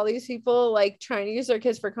not into all these people like trying to use their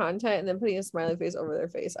kids for content and then putting a smiley face over their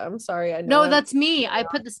face. I'm sorry. I know No, that's me. I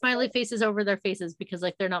put the smiley faces over their faces because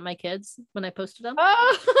like they're not my kids when I posted them.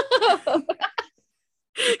 Oh.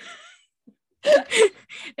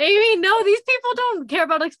 Amy, no, these people don't care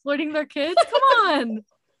about exploiting their kids. Come on.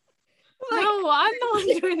 Like, no, I'm the one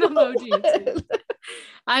doing the emojis.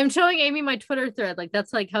 I'm showing Amy my Twitter thread. Like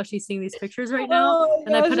that's like how she's seeing these pictures right now. Oh,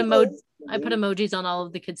 and I put emojis on all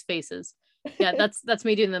of the kids' faces. Yeah, that's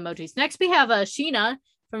me doing the emojis. Next we have Sheena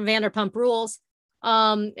from Vanderpump Rules.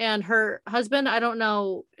 And her husband, I don't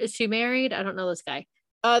know, is she married? I don't know this guy.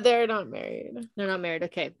 They're not married. They're not married.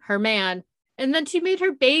 Okay. Her man. And then she made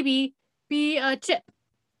her baby be a Chip.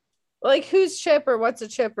 Like who's Chip or what's a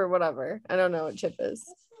Chip or whatever. I don't know what Chip is.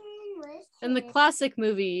 In the classic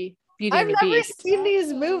movie Beauty I've and the never Beast. seen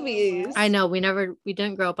these movies. I know we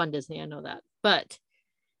didn't grow up on Disney. I know that. But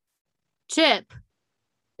Chip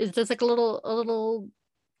is just like a little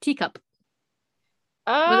teacup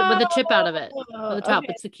with a chip out of it on the top.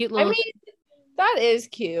 Okay. It's a cute little. I mean, that is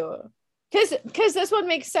cute. Because this one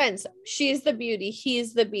makes sense. She's the beauty,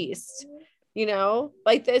 he's the beast. You know,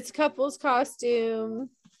 like it's couple's costume.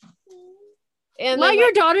 And let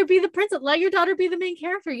your daughter be the princess. Let your daughter be the main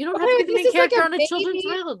character. You don't have to be the main character like on a children's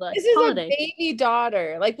holiday. This is a baby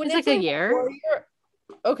daughter. Like when it's like a year.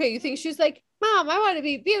 Okay, you think she's like, Mom, I want to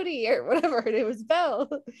be Beauty or whatever. Her name was Belle.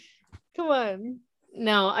 Come on.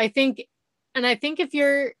 No, I think if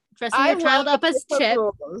you're dressing your child up as Chip,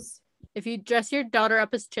 if you dress your daughter up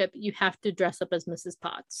as Chip, you have to dress up as Mrs.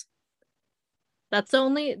 Potts. That's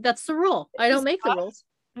the rule. I don't make the rules.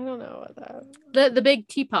 I don't know about that. The big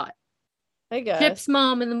teapot. I guess. Chip's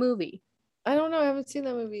mom in the movie. I don't know. I haven't seen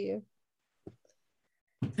that movie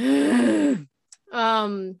yet.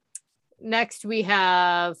 Next we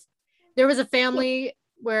have, there was a family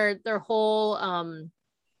where their whole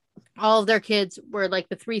all of their kids were like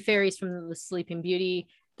the three fairies from the Sleeping Beauty.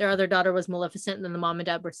 Their other daughter was Maleficent, and then the mom and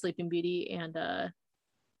dad were Sleeping Beauty and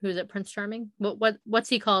who is it, Prince Charming? What's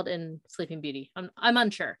he called in Sleeping Beauty? I'm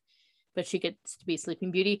unsure, but she gets to be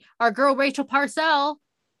Sleeping Beauty. Our girl Rachel Parcell,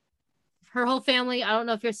 her whole family, I don't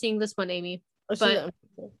know if you're seeing this one, Amy, but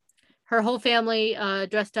her whole family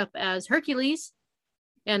dressed up as Hercules,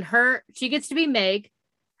 and she gets to be Meg.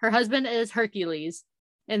 Her husband is Hercules,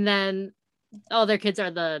 and then all their kids are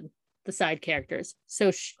the side characters.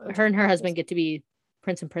 So her and her husband get to be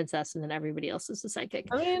Prince and Princess, and then everybody else is the sidekick.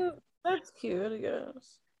 I mean, that's cute, I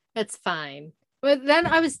guess. It's fine. But then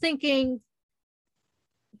I was thinking,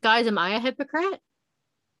 guys, am I a hypocrite?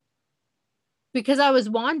 Because I was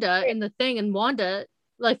Wanda in the thing, and Wanda,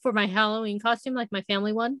 like for my Halloween costume, like my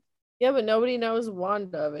family one. Yeah, but nobody knows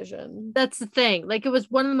WandaVision. That's the thing. Like it was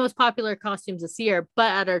one of the most popular costumes this year,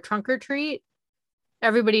 but at our trunk or treat,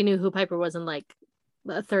 everybody knew who Piper was, and like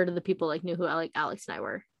a third of the people like knew who like Alex and I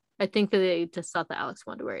were. I think that they just thought that Alex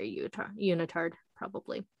wanted to wear a unitard,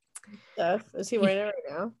 probably. Steph, is he wearing it right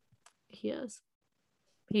now? He is.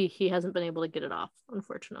 He hasn't been able to get it off,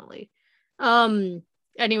 unfortunately.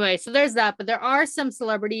 Anyway, so there's that, but there are some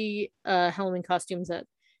celebrity Halloween costumes that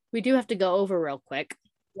we do have to go over real quick.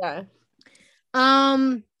 Yeah.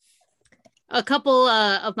 A couple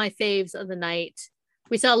of my faves of the night.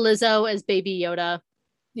 We saw Lizzo as Baby Yoda.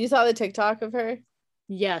 You saw the TikTok of her?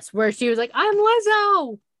 Yes, where she was like, "I'm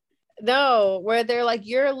Lizzo." No, where they're like,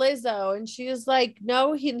 "You're Lizzo," and she was like,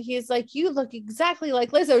 "No," he's like, "You look exactly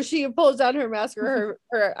like Lizzo." She pulls down her mask or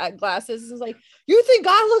her glasses and is like, "You think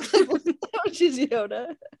I look like Lizzo?" She's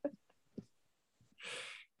Yoda.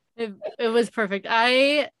 It was perfect.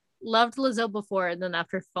 I loved Lizzo before, and then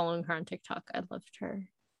after following her on TikTok, I loved her.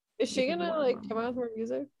 Is she gonna like come out with more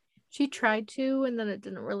music? She tried to, and then it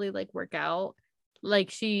didn't really like work out. Like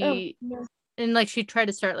she tried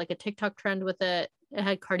to start like a TikTok trend with it. It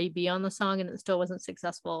had Cardi B on the song, and it still wasn't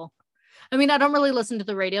successful. I mean, I don't really listen to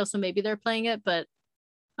the radio, so maybe they're playing it, but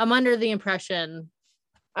I'm under the impression.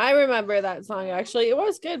 I remember that song actually. It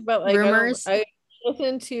was good, but like Rumors. I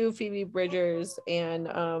listen to Phoebe Bridgers and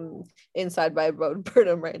Inside by Bo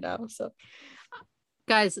Burnham right now. So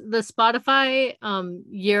guys, the Spotify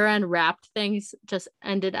year-end Wrapped things just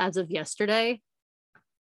ended as of yesterday.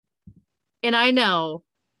 And I know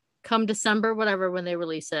come December, whatever, when they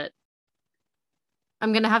release it,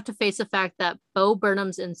 I'm going to have to face the fact that Bo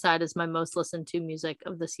Burnham's Inside is my most listened to music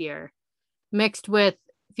of this year, mixed with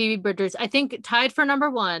Phoebe Bridgers. I think tied for number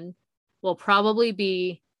one will probably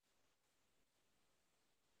be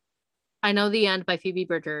I Know the End by Phoebe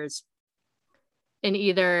Bridgers, in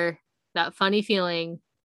either That Funny Feeling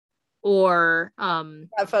or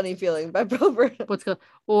That Funny Feeling by Bo Burnham.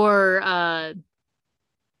 or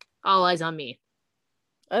All Eyes on Me.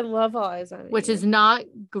 I love All Eyes on Me. which is not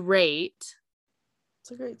great.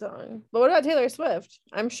 It's a great song. But what about Taylor Swift?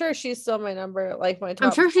 I'm sure she's still my number, like my top.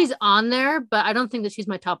 I'm sure she's on there, but I don't think that she's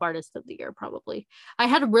my top artist of the year, probably. I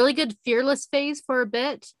had a really good Fearless phase for a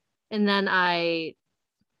bit, and then I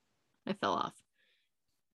fell off.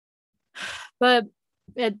 But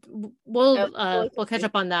we'll catch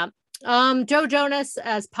up on that. Joe Jonas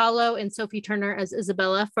as Paolo and Sophie Turner as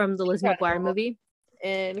Isabella from the Lizzie McGuire movie.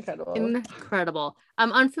 Incredible.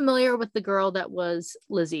 I'm unfamiliar with the girl that was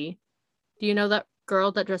Lizzie. Do you know that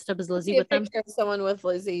girl that dressed up as Lizzie with them? Someone with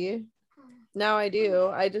Lizzie. Now I do.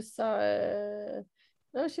 I just saw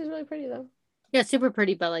no, she's really pretty though. Yeah, super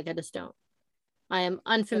pretty, but like I just don't. I am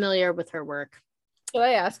unfamiliar with her work. Should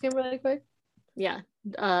I ask him really quick? Yeah.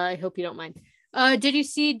 I hope you don't mind. Did you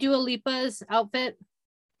see Dua Lipa's outfit?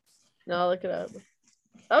 No, I'll look it up.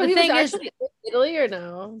 Oh, he was actually in Italy or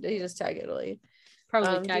no? Did he just tag Italy?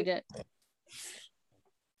 Probably tagged it.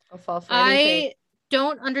 I'll fall for anything. I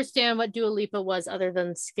don't understand what Dua Lipa was other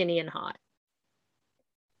than skinny and hot.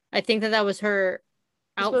 I think that was her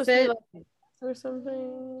outfit or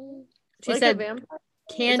something. She said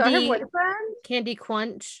Candy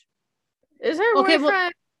Quench. Is her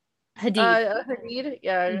boyfriend Hadid? Hadid?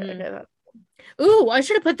 Yeah. Mm-hmm. Okay. Ooh, I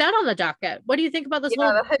should have put that on the docket. What do you think about this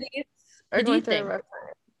whole Hadid thing?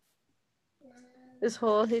 This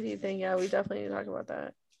whole Hadid thing, yeah, we definitely need to talk about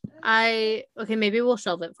that. Okay, maybe we'll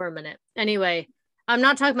shelve it for a minute. Anyway, I'm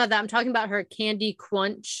not talking about that. I'm talking about her Candy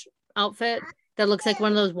Quench outfit that looks like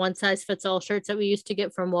one of those one size fits all shirts that we used to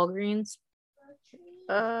get from Walgreens.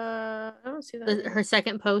 I don't see that. Her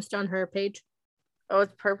second post on her page. Oh,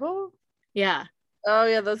 it's purple? Yeah. Oh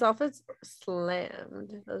yeah, those outfits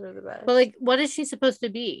slammed. Those are the best. But like, what is she supposed to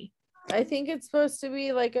be? I think it's supposed to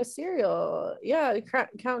be like a cereal. Yeah,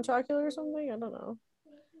 Count Chocula or something. I don't know.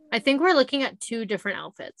 I think we're looking at two different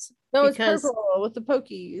outfits. No, it's purple with the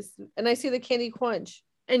pokies. And I see the Candy Quench.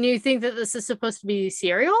 And you think that this is supposed to be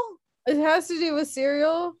cereal? It has to do with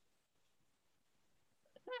cereal.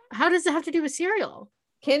 How does it have to do with cereal?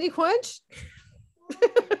 Candy Quench?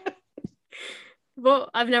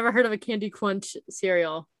 Well, I've never heard of a Candy Quench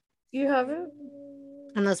cereal. You haven't?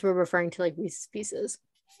 Unless we're referring to like Reese's Pieces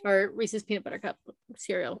or Reese's Peanut Butter Cup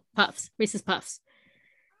cereal. Puffs. Reese's Puffs.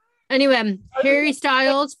 Anyway, Harry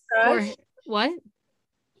Styles for what?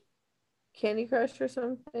 Candy Crush or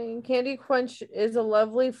something. Candy Quench is a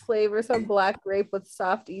lovely flavor, some black grape with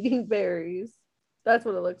soft eating berries. That's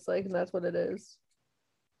what it looks like, and that's what it is.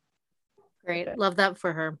 Great. Okay. Love that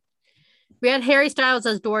for her. We had Harry Styles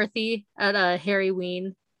as Dorothy at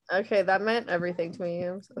Harryween. Okay, that meant everything to me.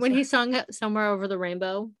 When he sung Somewhere Over the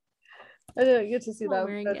Rainbow. I didn't get to see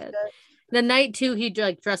that. The night too, he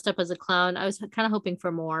like dressed up as a clown. I was kind of hoping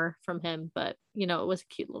for more from him, but you know, it was a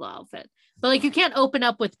cute little outfit. But like, you can't open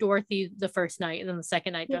up with Dorothy the first night and then the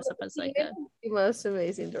second night dress up as like the most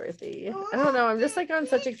amazing Dorothy. I don't know. I'm just like on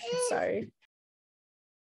such a sorry.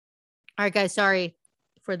 All right, guys. Sorry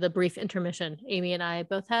for the brief intermission. Amy and I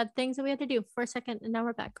both had things that we had to do for a second, and now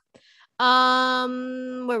we're back.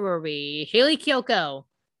 Where were we? Hayley Kiyoko.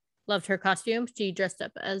 Loved her costume. She dressed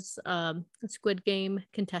up as a Squid Game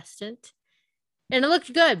contestant. And it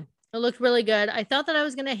looked good. It looked really good. I thought that I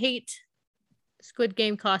was going to hate Squid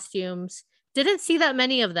Game costumes. Didn't see that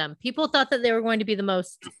many of them. People thought that they were going to be the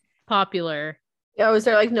most popular. Yeah, was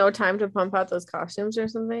there like no time to pump out those costumes or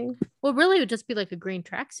something? Well, really, it would just be like a green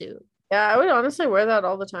tracksuit. Yeah, I would honestly wear that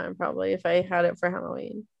all the time probably if I had it for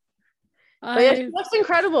Halloween. But yeah, she looks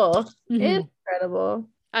incredible. Mm-hmm. Incredible.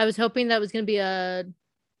 I was hoping that was going to be a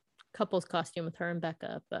couple's costume with her and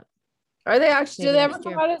Becca, but are they actually, do they ever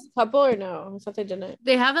come out as a couple or no? I thought they didn't.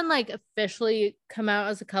 They haven't like officially come out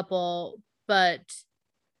as a couple, but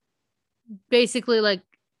basically like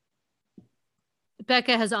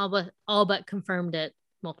Becca has all but confirmed it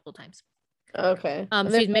multiple times. Okay.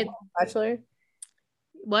 She's made Bachelor.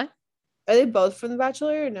 What? Are they both from The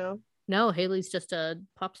Bachelor or no? No, Haley's just a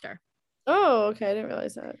pop star. Oh, okay. I didn't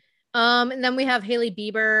realize that. And then we have Hailey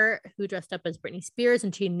Bieber, who dressed up as Britney Spears,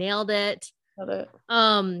 and she nailed it.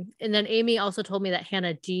 And then Amy also told me that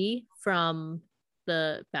Hannah G from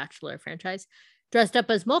the Bachelor franchise dressed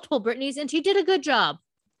up as multiple Britneys, and she did a good job.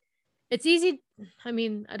 It's easy. I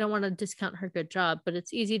mean, I don't want to discount her good job, but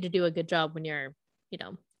it's easy to do a good job when you're, you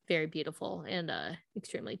know, very beautiful and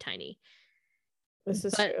extremely tiny. This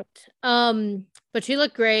is true. But she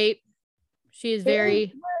looked great. She is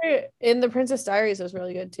very in the Princess Diaries was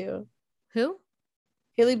really good too. Who?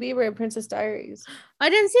 Hailey Bieber in Princess Diaries. I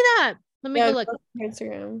didn't see that. Let me go look.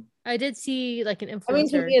 Instagram. I did see like an influencer. I mean,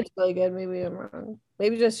 to me, it's really good. Maybe I'm wrong.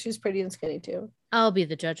 Maybe just she's pretty and skinny too. I'll be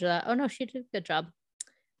the judge of that. Oh no, she did a good job.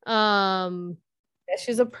 Yeah,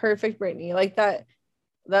 she's a perfect Britney. Like that.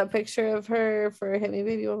 that picture of her for Hit Me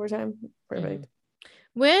Baby One More Time. Perfect.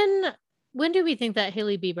 When do we think that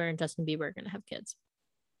Hailey Bieber and Justin Bieber are gonna have kids?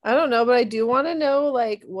 I don't know, but I do want to know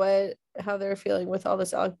like how they're feeling with all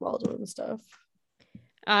this Alec Baldwin stuff.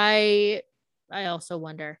 I also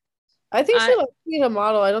wonder. I think she likes being a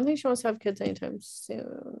model. I don't think she wants to have kids anytime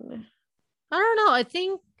soon. I don't know. I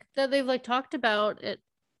think that they've like talked about it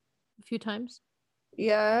a few times.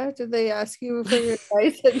 Yeah. Did they ask you for your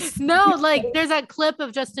advice? No, like there's that clip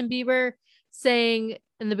of Justin Bieber saying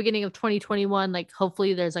in the beginning of 2021, like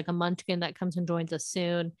hopefully there's like a munchkin that comes and joins us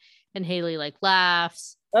soon. And Hailey like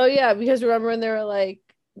laughs. Oh yeah, because remember when they were like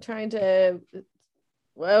trying to,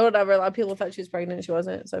 well, whatever. A lot of people thought she was pregnant. She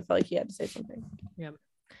wasn't. So I felt like he had to say something. Yeah.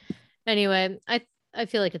 Anyway, I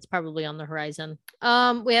feel like it's probably on the horizon.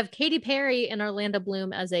 We have Katy Perry and Orlando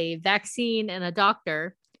Bloom as a vaccine and a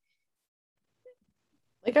doctor.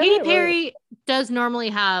 Like Katy Perry does normally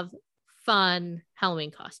have fun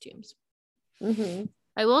Halloween costumes. Mm-hmm.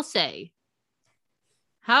 I will say,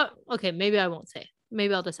 maybe I won't say.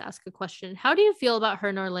 Maybe I'll just ask a question. How do you feel about her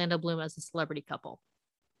and Orlando Bloom as a celebrity couple?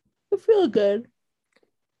 I feel good.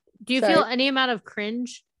 Do you feel any amount of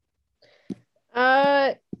cringe?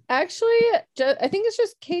 Actually, I think it's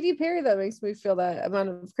just Katy Perry that makes me feel that amount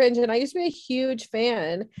of cringe. And I used to be a huge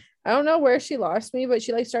fan. I don't know where she lost me, but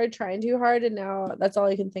she like started trying too hard, and now that's all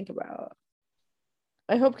I can think about.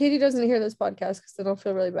 I hope Katy doesn't hear this podcast because then I'll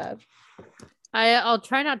feel really bad. I'll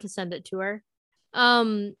try not to send it to her.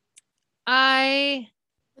 They're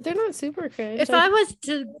not super cringe. If I was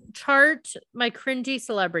to chart my cringy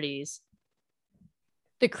celebrities,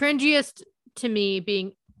 the cringiest to me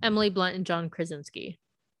being Emily Blunt and John Krasinski.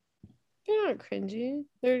 They're not cringy.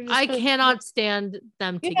 They're just I cannot stand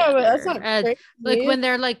them together. Yeah, but that's not cringy.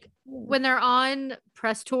 Like when they're on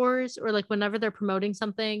press tours or like whenever they're promoting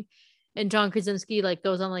something, and John Krasinski like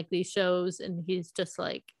goes on like these shows and he's just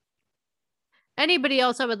like, anybody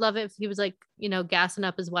else I would love it if he was like, you know, gassing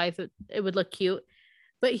up his wife. It would look cute,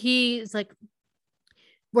 but he's like,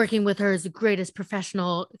 working with her is the greatest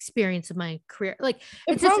professional experience of my career. Like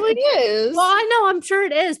it probably is. Well, I know, I'm sure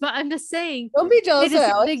it is, but I'm just saying. Don't be jealous of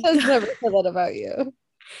Alex. Has never said that about you.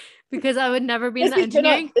 Because I would never be in the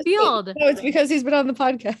engineering field. No, it's because he's been on the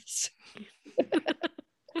podcast.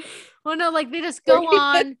 Well, no, like they just go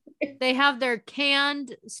on. They have their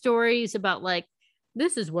canned stories about like,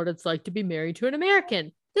 this is what it's like to be married to an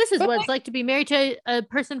American. This is what it's like to be married to a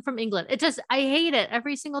person from England. I hate it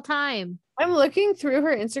every single time. I'm looking through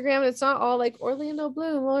her Instagram. It's not all like Orlando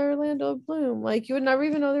Bloom. Like you would never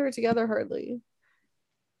even know they were together hardly.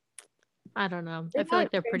 I don't know. I feel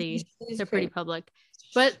like they're pretty public.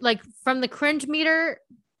 But like from the cringe meter,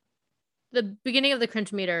 the beginning of the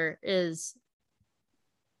cringe meter is,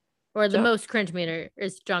 or the most cringe meter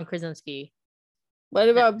is John Krasinski. What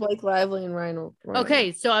about Blake Lively and Ryan?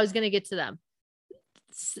 Okay, so I was going to get to them.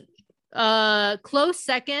 Close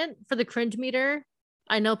second for the cringe meter.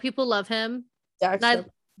 I know people love him.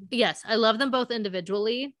 Yes, I love them both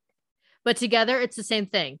individually, but together it's the same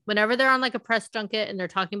thing. Whenever they're on like a press junket and they're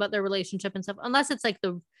talking about their relationship and stuff, unless it's like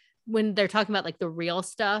when they're talking about like the real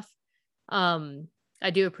stuff,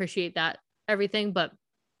 I do appreciate that everything, but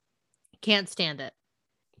can't stand it.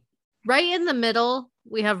 Right in the middle,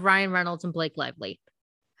 we have Ryan Reynolds and Blake Lively,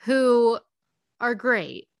 who are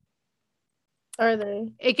great. Are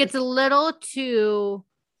they? It gets a little too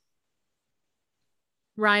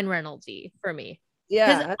Ryan Reynolds-y for me.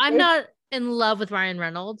 Yeah. Because I'm not in love with Ryan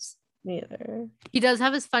Reynolds. Neither. He does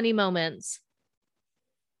have his funny moments.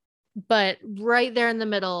 But right there in the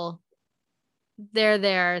middle, they're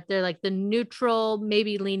there. They're like the neutral,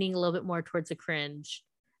 maybe leaning a little bit more towards the cringe.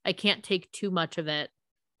 I can't take too much of it.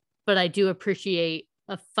 But I do appreciate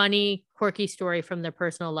a funny, quirky story from their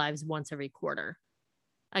personal lives once every quarter.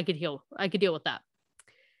 I could deal with that.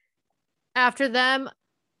 After them,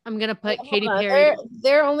 I'm gonna put Katy Perry.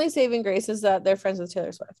 Their only saving grace is that they're friends with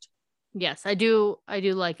Taylor Swift. Yes, I do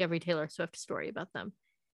like every Taylor Swift story about them.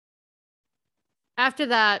 After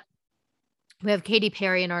that, we have Katy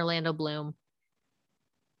Perry and Orlando Bloom.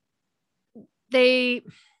 I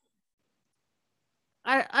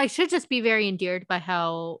should just be very endeared by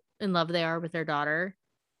how in love they are with their daughter.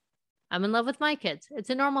 I'm in love with my kids. It's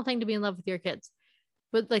a normal thing to be in love with your kids.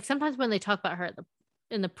 But like sometimes when they talk about her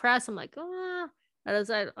in the press, I'm like, I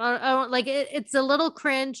don't like it. It's a little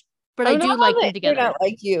cringe, but I do like them together. Not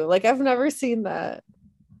like you, like I've never seen that.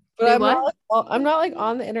 But I'm not like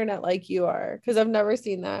on the internet like you are because I've never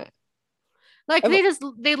seen that. Like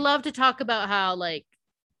they love to talk about how like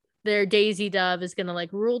their Daisy Dove is gonna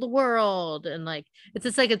like rule the world, and like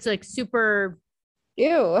it's like super.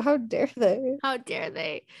 Ew, how dare they? How dare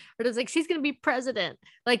they? Or it's like she's gonna be president,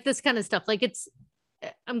 like this kind of stuff. Like it's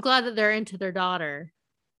I'm glad that they're into their daughter,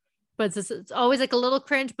 but it's always like a little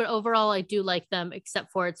cringe, but overall I do like them,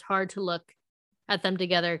 except for it's hard to look at them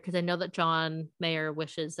together because I know that John Mayer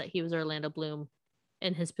wishes that he was Orlando Bloom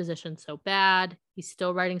in his position so bad. He's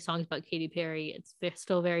still writing songs about Katy Perry. It's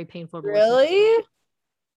still very painful to listen to. Really?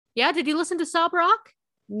 Yeah, did you listen to Sob Rock?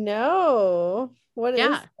 No. What is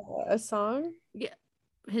Yeah. a song? Yeah,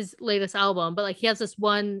 his latest album, but like he has this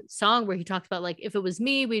one song where he talks about like if it was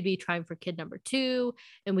me, we'd be trying for kid number 2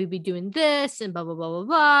 and we'd be doing this and blah blah blah blah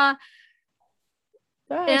blah.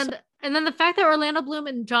 Gosh. And then the fact that Orlando Bloom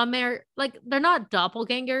and John Mayer, like they're not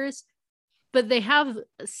doppelgangers, but they have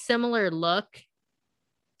a similar look.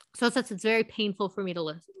 So it's very painful for me to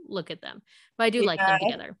look at them, but I do like them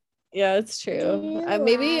together. Yeah, it's true.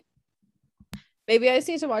 Maybe I just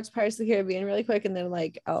need to watch Pirates of the Caribbean really quick, and then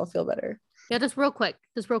like I'll feel better. Yeah, just real quick.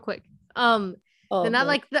 Then at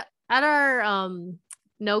like at our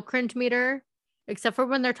no cringe meter, except for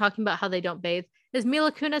when they're talking about how they don't bathe, is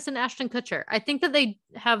Mila Kunis and Ashton Kutcher. I think that they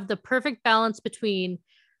have the perfect balance between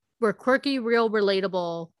we're quirky, real,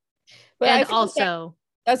 relatable, but and also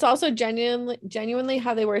that's also genuinely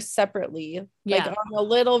how they were separately. Yeah. Like on a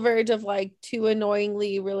little verge of like too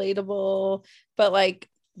annoyingly relatable, but like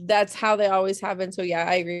that's how they always have been. So yeah,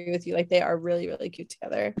 I agree with you. Like they are really, really cute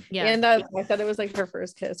together. Yeah. And I thought it was like her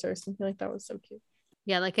first kiss or something like that. Was so cute.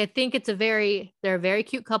 Yeah, like I think they're a very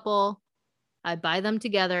cute couple. I buy them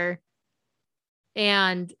together.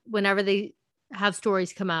 And whenever they have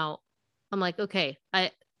stories come out, I'm like, okay,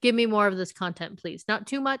 give me more of this content, please. Not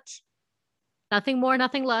too much. Nothing more,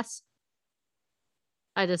 nothing less.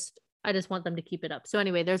 I just want them to keep it up. So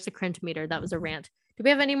anyway, there's the cringe meter. That was a rant. Do we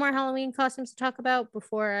have any more Halloween costumes to talk about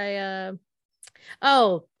before I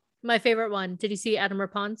Oh, my favorite one. Did you see Adam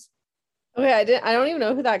Rapon's? Okay, I don't even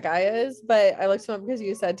know who that guy is, but I looked him up because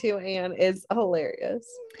you said to, and it's hilarious.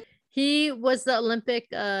 He was the Olympic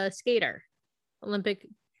skater. Olympic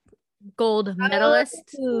gold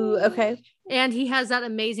medalist. Okay. And he has that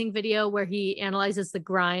amazing video where he analyzes the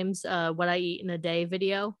Grimes What I Eat in a Day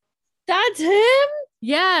video. That's him?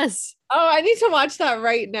 Yes. Oh, I need to watch that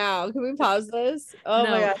right now. Can we pause this? Oh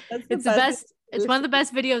my god. It's the best. It's one of the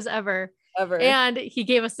best videos ever. And he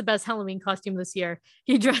gave us the best Halloween costume this year.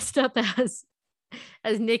 He dressed up as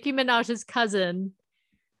Nicki Minaj's cousin,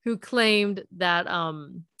 who claimed that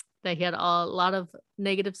that he had a lot of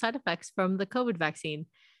negative side effects from the COVID vaccine.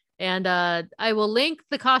 And I will link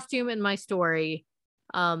the costume in my story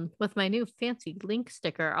with my new fancy link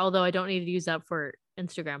sticker, although I don't need to use that for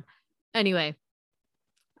Instagram. Anyway,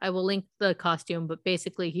 I will link the costume, but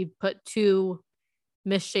basically he put 2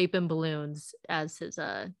 misshapen balloons as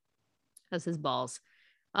his balls.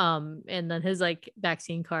 And then his like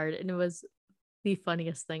vaccine card, and it was the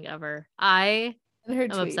funniest thing ever. I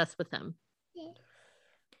am obsessed with him.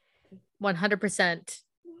 100%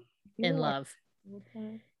 in love.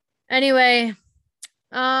 Okay. Anyway,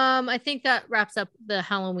 I think that wraps up the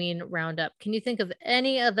Halloween roundup. Can you think of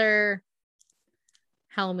any other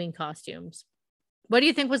Halloween costumes? What do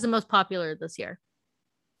you think was the most popular this year?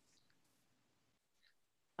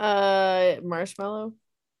 Marshmallow.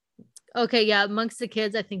 Okay, yeah, amongst the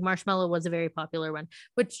kids, I think Marshmallow was a very popular one,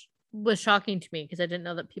 which was shocking to me because I didn't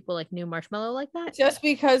know that people like knew Marshmallow like that. Just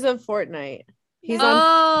because of Fortnite.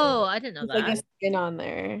 I didn't know that. Like a skin on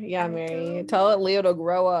there. Yeah, Mary. Tell Leo to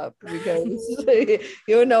grow up because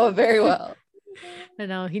you would know it very well. I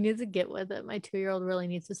know he needs to get with it. My 2-year-old really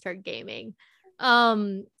needs to start gaming.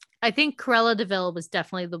 I think Cruella de Vil was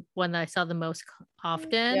definitely the one that I saw the most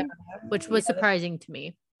often, which was surprising to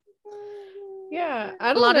me. Yeah,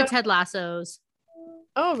 a lot of Ted Lassos.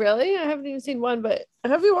 Oh, really? I haven't even seen one, but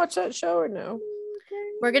have you watched that show or no?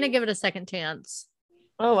 We're gonna give it a second chance.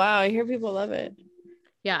 Oh wow, I hear people love it.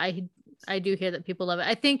 Yeah, I do hear that people love it.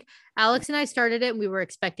 I think Alex and I started it and we were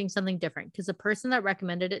expecting something different because the person that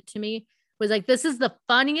recommended it to me was like, this is the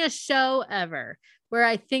funniest show ever. Where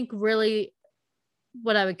I think really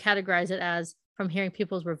what I would categorize it as from hearing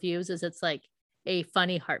people's reviews is it's like a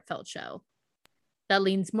funny, heartfelt show that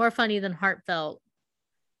leans more funny than heartfelt.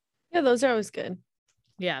 Yeah, those are always good.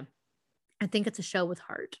 Yeah. I think it's a show with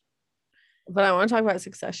heart. But I want to talk about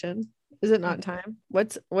Succession. Is it not time?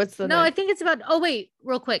 What's the No, I think it's about wait,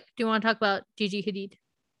 real quick. Do you want to talk about Gigi Hadid?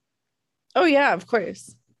 Oh yeah, of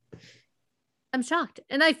course. I'm shocked.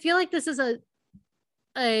 And I feel like this is a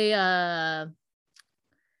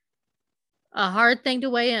hard thing to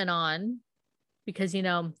weigh in on because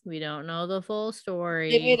we don't know the full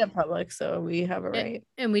story. They made it public, so we have a right.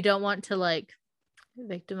 And we don't want to like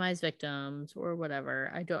victimize victims or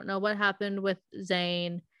whatever. I don't know what happened with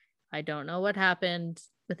Zayn. I don't know what happened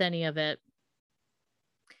with any of it.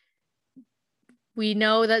 We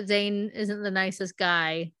know that Zayn isn't the nicest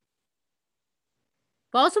guy.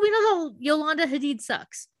 But also we know that Yolanda Hadid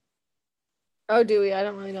sucks. Oh, do we? I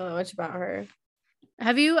don't really know that much about her.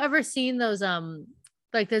 Have you ever seen those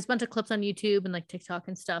like there's a bunch of clips on YouTube and like TikTok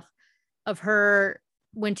and stuff of her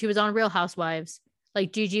when she was on Real Housewives,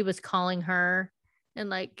 like Gigi was calling her and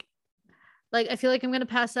like I feel like I'm gonna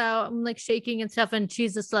pass out. I'm like shaking and stuff, and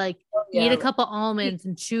she's just like, eat a couple almonds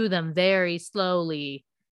and chew them very slowly.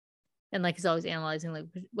 And like is always analyzing like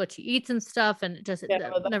what she eats and stuff, and it just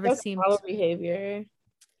never seems behavior.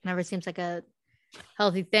 Never seems like a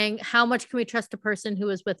healthy thing. How much can we trust a person who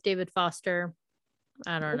is with David Foster?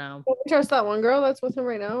 I don't know. Can we trust that one girl that's with him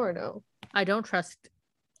right now or no? I don't trust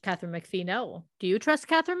Katharine McPhee. No. Do you trust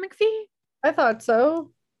Katharine McPhee? I thought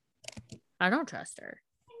so. I don't trust her.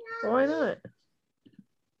 Why not?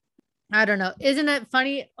 I don't know. Isn't it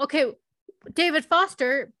funny? Okay, David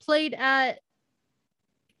Foster played at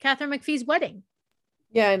Katharine McPhee's wedding.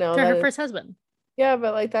 Yeah, I know. To her first husband. Yeah,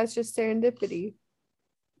 but like that's just serendipity.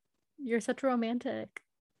 You're such a romantic.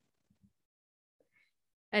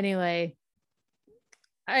 Anyway,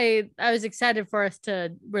 I was excited for us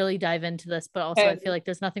to really dive into this, but also I feel like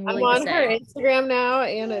there's nothing really I'm to on say. her Instagram now,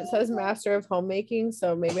 and it says Master of Homemaking,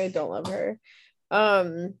 so maybe I don't love her.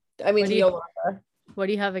 I mean, Yolanda. What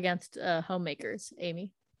do you have against homemakers,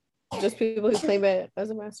 Amy? Just people who claim it as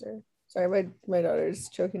a master. Sorry, my daughter's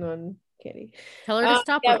choking on candy. Tell her to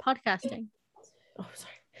stop her podcasting. Oh,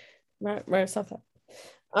 sorry. Right, stop that.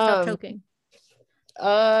 Stop choking.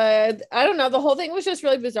 I don't know. The whole thing was just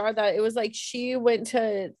really bizarre that it was like she went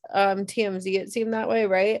to TMZ, it seemed that way,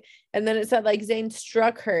 right? And then it said like Zayn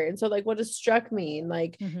struck her. And so like what does struck mean?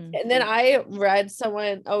 Like and then I read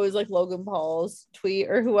someone, it was like Logan Paul's tweet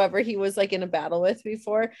or whoever he was like in a battle with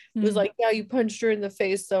before. It was like, yeah, you punched her in the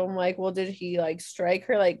face. So I'm like, well, did he like strike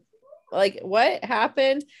her? Like what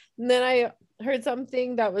happened? And then I heard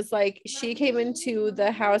something that was like she came into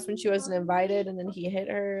the house when she wasn't invited and then he hit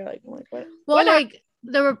her. Like what? Well, what like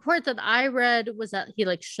the report that I read was that he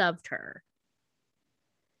like shoved her.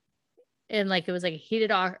 And like it was like a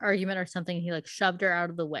heated argument or something. He like shoved her out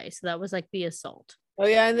of the way. So that was like the assault. Oh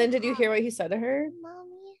yeah. And then did you hear what he said to her?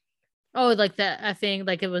 Oh, like the effing,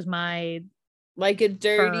 like it was my like a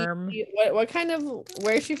dirty what kind of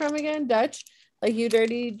where is she from again? Dutch? Like you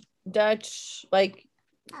dirty Dutch like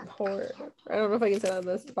horror. I don't know if I can say that on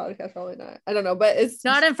this podcast, probably not. I don't know, but it's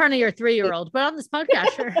not in front of your 3-year-old, but on this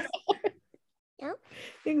podcast, sure. Yeah.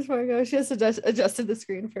 Thanks, Margo. She has adjusted the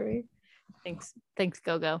screen for me. Thanks,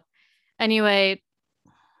 Gogo. Anyway,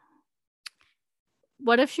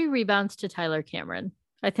 what if she rebounds to Tyler Cameron?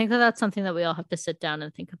 I think that's something that we all have to sit down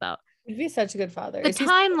and think about. He'd be such a good father. The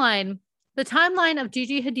timeline of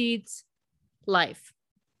Gigi Hadid's life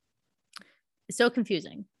is so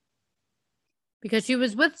confusing because she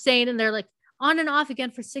was with Zayn and they're like on and off again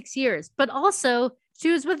for 6 years, but also she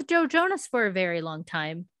was with Joe Jonas for a very long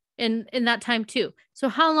time in that time too. So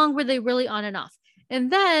how long were they really on and off?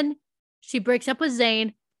 And then she breaks up with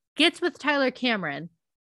Zayn, gets with Tyler Cameron.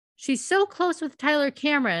 She's so close with Tyler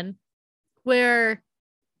Cameron where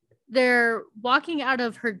they're walking out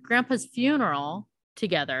of her grandpa's funeral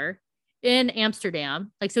together in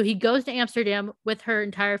Amsterdam. Like, so he goes to Amsterdam with her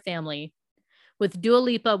entire family, with Dua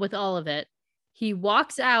Lipa, with all of it. He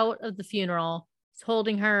walks out of the funeral, he's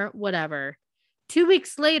holding her, whatever. 2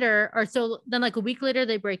 weeks later, or so then like a week later,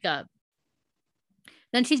 they break up.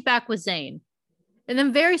 Then she's back with Zayn. And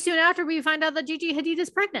then very soon after, we find out that Gigi Hadid is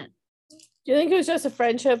pregnant. Do you think it was just a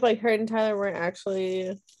friendship? Like her and Tyler weren't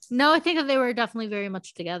actually... No, I think that they were definitely very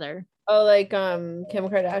much together. Oh, like Kim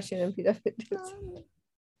Kardashian and Pete Davidson.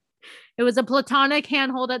 It was a platonic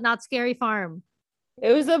handhold at Not Scary Farm.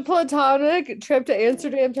 It was a platonic trip to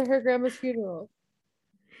Amsterdam to her grandma's funeral.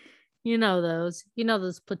 You know those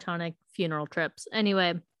platonic funeral trips.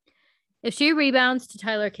 Anyway, if she rebounds to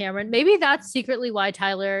Tyler Cameron, maybe that's secretly why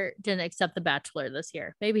Tyler didn't accept The Bachelor this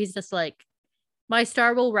year. Maybe he's just like, my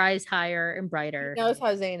star will rise higher and brighter. He knows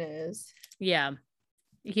how Zayn is. Yeah.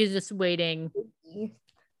 He's just waiting.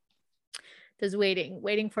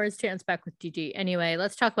 Waiting for his chance back with Gigi. Anyway,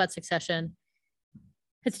 let's talk about Succession.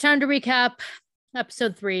 It's time to recap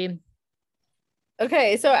episode 3.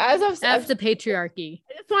 Okay, so as of F the patriarchy.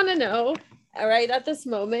 I just want to know, all right, at this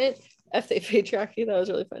moment, F the patriarchy, that was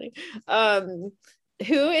really funny.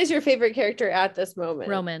 Who is your favorite character at this moment?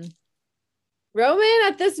 Roman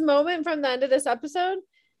at this moment from the end of this episode?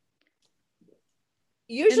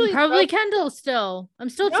 Usually and probably Kendall still. I'm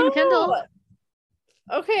still Team Kendall.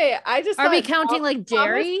 Okay, I just are we counting like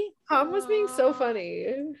Jerry? Tom was being so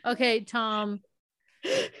funny. Okay, Tom.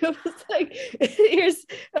 It was like, here's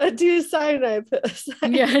a do cyanide.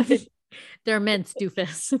 Yeah, they're mints,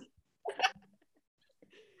 doofus.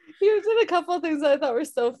 He was in a couple of things that I thought were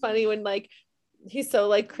so funny when like he's so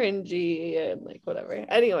like cringy and like whatever.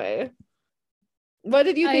 Anyway, what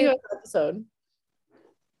did you think of the episode?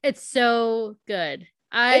 It's so good.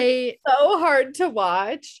 It's so hard to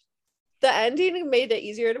watch. The ending made it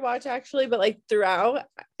easier to watch actually, but like throughout,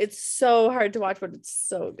 it's so hard to watch, but it's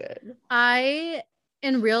so good.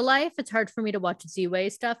 In real life, it's hard for me to watch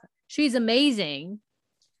Ziwei stuff. She's amazing.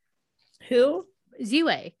 Who?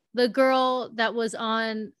 Ziwei, the girl that was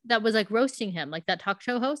like roasting him, like that talk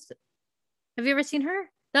show host. Have you ever seen her?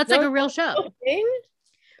 That's like a real show.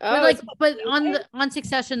 But on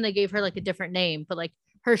Succession, they gave her like a different name, but like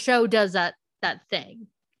her show does that thing,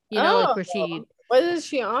 like where she. What is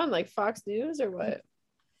she on? Like Fox News or what?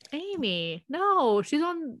 Amy, no, she's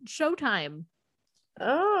on Showtime.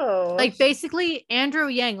 Oh, like basically Andrew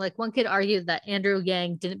Yang. Like one could argue that Andrew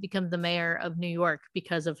Yang didn't become the mayor of New York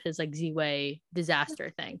because of his like Ziwei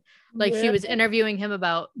disaster thing. Like she was interviewing him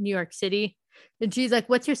about New York City, and she's like,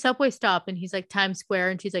 "What's your subway stop?" And he's like, "Times Square."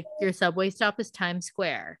 And she's like, "Your subway stop is Times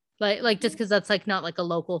Square." Like just because that's like not like a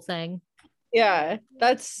local thing. Yeah,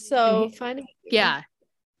 that's so funny. Yeah.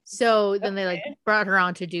 So then they like brought her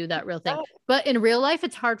on to do that real thing. But in real life,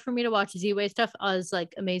 it's hard for me to watch Ziwei stuff as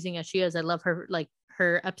like amazing as she is. I love her, like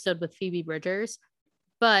her episode with Phoebe Bridgers,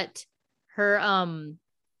 but her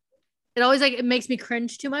it always like it makes me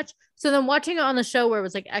cringe too much. So then watching it on the show where it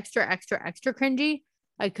was like extra cringy,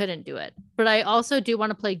 I couldn't do it. But I also do want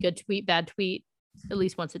to play good tweet, bad tweet at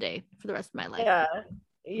least once a day for the rest of my life.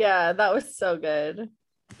 Yeah, that was so good.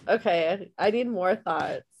 Okay, I need more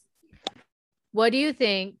thoughts. What do you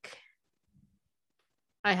think?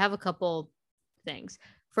 I have a couple things.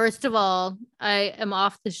 First of all, I am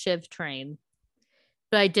off the Shiv train,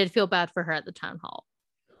 but I did feel bad for her at the town hall.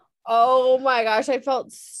 Oh my gosh, I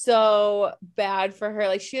felt so bad for her.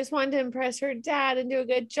 Like she just wanted to impress her dad and do a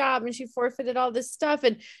good job, and she forfeited all this stuff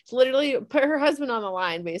and literally put her husband on the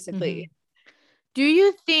line, basically. Mm-hmm. Do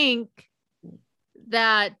you think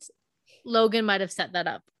that Logan might have set that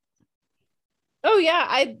up? Oh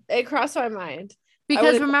yeah, it crossed my mind.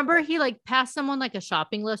 Because remember he like passed someone like a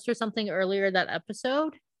shopping list or something earlier that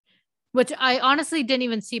episode, which I honestly didn't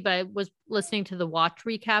even see, but I was listening to the watch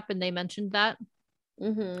recap and they mentioned that.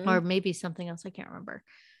 Mm-hmm. Or maybe something else, I can't remember.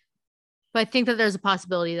 But I think that there's a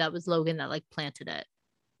possibility that was Logan that like planted it.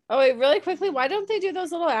 Oh wait, really quickly, why don't they do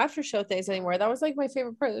those little after show things anymore? That was like my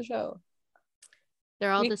favorite part of the show.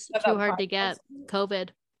 They're all just too hard to get. COVID.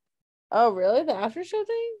 Oh really? The after show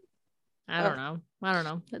thing? I don't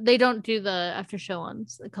know. They don't do the after show on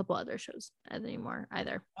a couple other shows anymore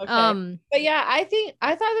either. Okay. But yeah, I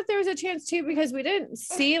thought that there was a chance too, because we didn't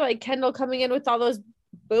see like Kendall coming in with all those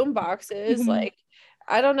boom boxes. Mm-hmm. Like,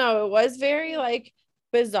 I don't know. It was very like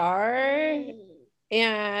bizarre.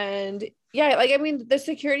 And yeah, like, I mean, the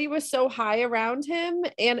security was so high around him.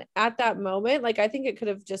 And at that moment, like, I think it could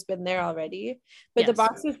have just been there already. But the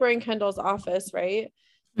boxes were in Kendall's office, right?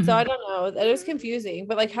 Mm-hmm. So I don't know. It was confusing,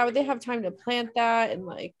 but like, how would they have time to plant that? And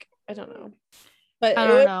like, I don't know. But I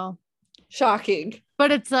don't know. Shocking.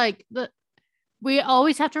 But it's like we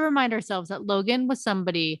always have to remind ourselves that Logan was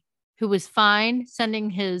somebody who was fine sending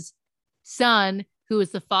his son, who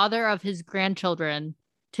is the father of his grandchildren,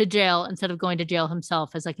 to jail instead of going to jail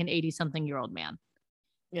himself as like an 80-something-year-old man.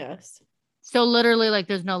 Yes. So literally, like,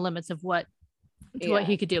 there's no limits of what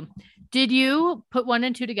he could do. Did you put one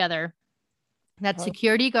and two together? That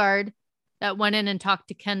security guard that went in and talked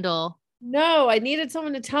to Kendall. No, I needed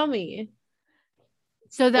someone to tell me.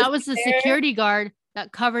 So that was the security guard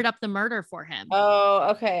that covered up the murder for him.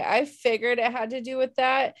 Oh, okay. I figured it had to do with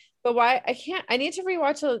that. But why? I need to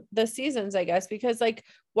rewatch the seasons, I guess, because like,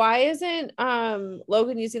 why isn't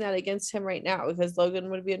Logan using that against him right now? Because Logan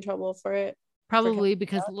would be in trouble for it. Probably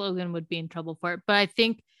because Logan would be in trouble for it. But I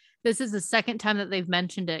think this is the second time that they've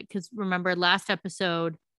mentioned it. Because remember last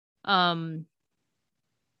episode, what's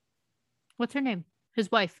her name?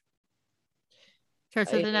 His wife.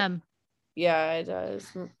 Starts with an M. Yeah, it does.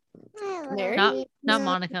 Mary? Not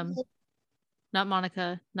Monica. Not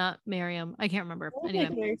Monica. Not Miriam. I can't remember.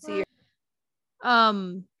 Anyway.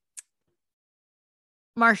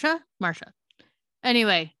 Marsha.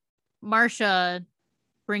 Anyway, Marsha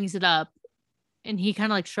brings it up and he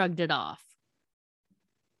kind of like shrugged it off.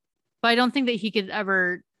 But I don't think that he could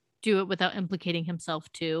ever do it without implicating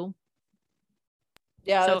himself too.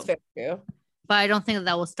 Yeah, that's very true. But I don't think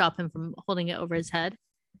that will stop him from holding it over his head.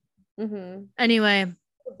 Mm-hmm. Anyway.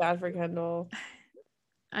 Bad for Kendall.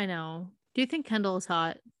 I know. Do you think Kendall is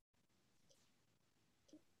hot?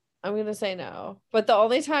 I'm going to say no. But the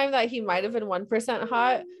only time that he might have been 1%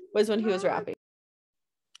 hot was when he was rapping.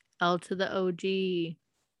 L to the OG.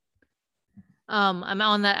 I'm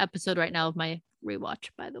on that episode right now of my rewatch,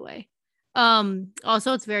 by the way.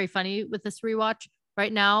 Also, it's very funny with this rewatch.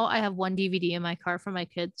 Right now, I have one DVD in my car for my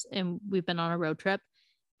kids, and we've been on a road trip,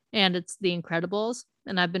 and it's The Incredibles.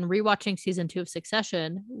 And I've been rewatching season 2 of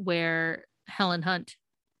Succession, where Helen Hunt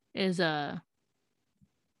is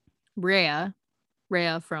Rhea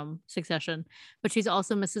from Succession, but she's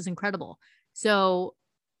also Mrs. Incredible. So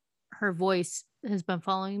her voice has been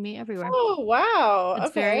following me everywhere. Oh wow.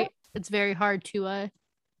 It's very hard to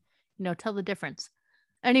tell the difference.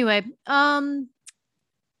 Anyway, I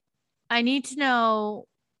need to know,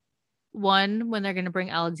 one, when they're going to bring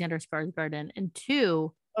Alexander Skarsgård in, and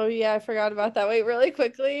two, oh yeah, I forgot about that. Wait, really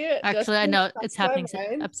quickly. Actually, I know it's happening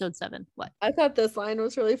episode 7. What? I thought this line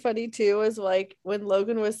was really funny too, was like when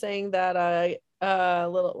Logan was saying that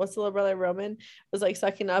what's the little brother Roman was like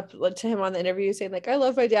sucking up to him on the interview saying like, I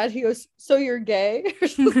love my dad. He goes, so you're gay?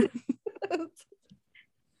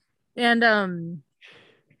 And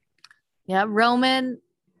yeah, Roman,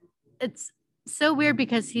 it's so weird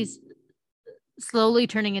because he's slowly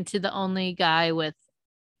turning into the only guy with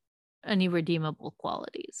any redeemable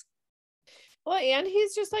qualities. Well, and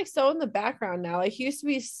he's just like so in the background now. Like he used to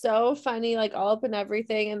be so funny, like all up in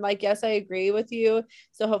everything. And like, yes, I agree with you.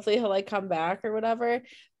 So hopefully he'll like come back or whatever.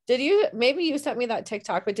 Maybe you sent me that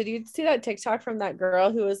TikTok, but did you see that TikTok from that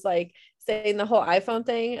girl who was like saying the whole iPhone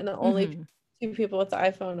thing? And the only 2 people with the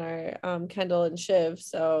iPhone are Kendall and Shiv.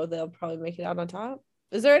 So they'll probably make it out on top.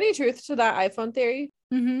 Is there any truth to that iPhone theory?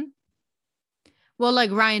 Well,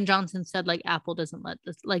 like Rian Johnson said, like Apple doesn't let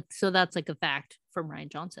this, like, so that's like a fact from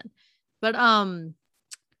Rian Johnson. But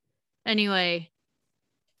anyway,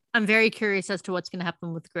 I'm very curious as to what's going to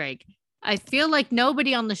happen with Greg. I feel like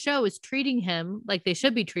nobody on the show is treating him like they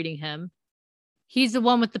should be treating him. He's the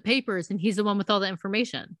one with the papers and he's the one with all the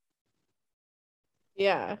information.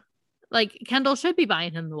 Yeah. Like Kendall should be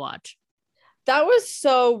buying him the watch. That was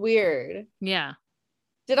so weird. Yeah.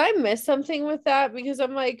 Did I miss something with that? Because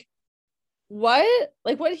I'm like, what?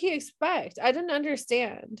 Like, what did he expect? I didn't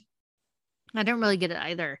understand. I don't really get it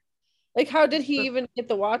either. Like, how did he even get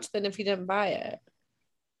the watch then if he didn't buy it?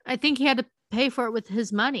 I think he had to pay for it with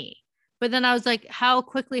his money. But then I was like, how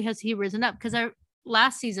quickly has he risen up? Because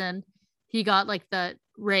last season he got like the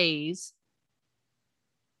raise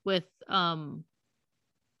with but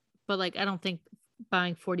like I don't think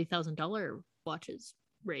buying $40,000 watches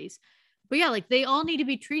raise. But yeah, like they all need to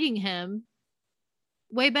be treating him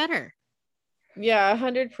way better. Yeah,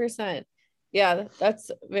 100%. Yeah,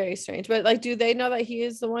 that's very strange. But like, do they know that he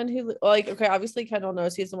is the one who, like, okay, obviously Kendall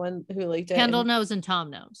knows he's the one who leaked it. Kendall knows and Tom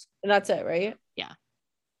knows. And that's it, right? Yeah.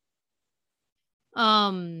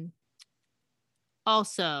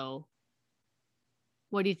 Also,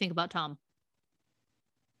 what do you think about Tom?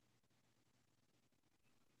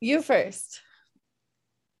 You first.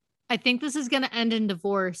 I think this is going to end in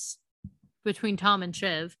divorce between Tom and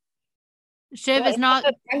Shiv. Shiv is not.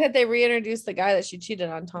 I thought they reintroduced the guy that she cheated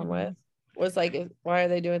on Tom with. Was like, why are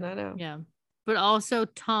they doing that now? Yeah. But also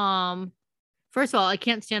Tom, first of all, I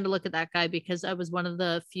can't stand to look at that guy because I was one of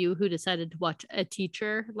the few who decided to watch A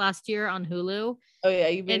Teacher last year on Hulu. Oh yeah,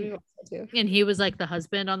 you made me watch that too. And he was like the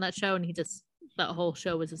husband on that show, and that whole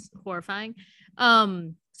show was just horrifying.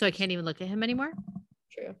 So I can't even look at him anymore.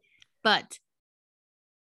 True. But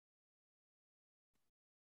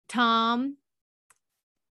Tom,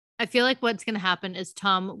 I feel like what's going to happen is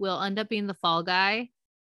Tom will end up being the fall guy,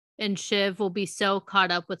 and Shiv will be so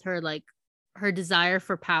caught up with her, like her desire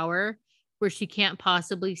for power, where she can't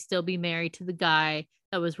possibly still be married to the guy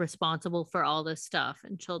that was responsible for all this stuff,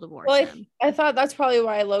 and she'll divorce him. I thought that's probably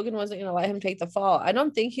why Logan wasn't going to let him take the fall. I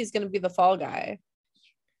don't think he's going to be the fall guy.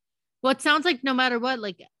 Well, it sounds like no matter what,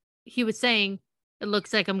 like he was saying, it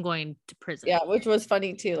looks like I'm going to prison. Yeah, which was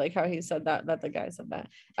funny too, like how he said that the guy said that.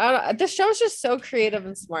 I don't know. This show's just so creative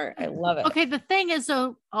and smart. I love it. Okay, the thing is,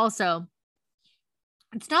 though, also,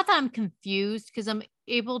 it's not that I'm confused because I'm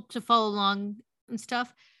able to follow along and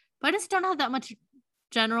stuff, but I just don't have that much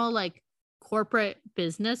general like corporate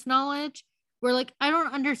business knowledge where like I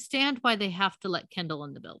don't understand why they have to let Kendall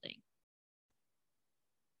in the building.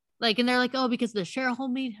 Like, and they're like, oh, because the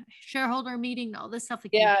shareholder meeting and all this stuff.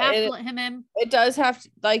 Like, yeah, you have to let him in. It does have to,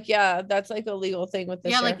 like, yeah, that's like a legal thing with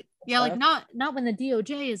the like not when the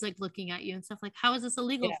DOJ is like looking at you and stuff. Like, how is this a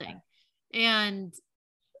legal thing? And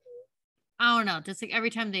I don't know. Just like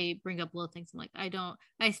every time they bring up little things, I'm like,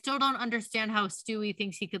 I still don't understand how Stewie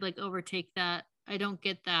thinks he could like overtake that. I don't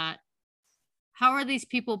get that. How are these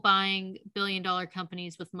people buying billion-dollar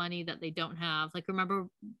companies with money that they don't have? Like, remember,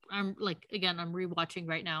 I'm rewatching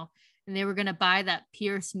right now, and they were going to buy that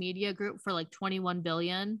Pierce Media Group for like $21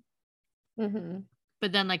 billion. Mm-hmm.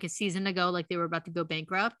 But then like a season ago, like they were about to go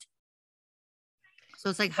bankrupt. So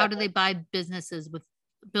it's like, how do they buy businesses with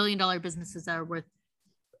billion-dollar businesses that are worth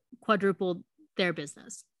quadruple their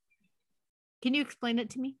business? Can you explain it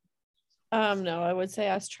to me? No, I would say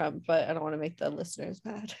ask Trump, but I don't want to make the listeners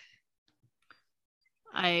mad.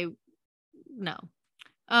 No.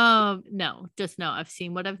 No, just no. I've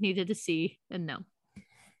seen what I've needed to see, and no.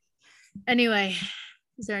 Anyway,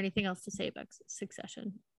 is there anything else to say about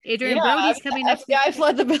Succession? Adrian Brody's coming next week. FBI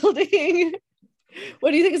fled the building.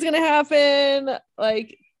 What do you think is going to happen?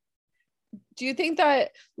 Like, do you think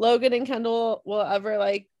that Logan and Kendall will ever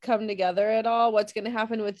like come together at all? What's going to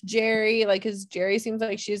happen with Jerry? Like, because Jerry seems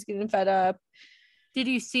like she's getting fed up. Did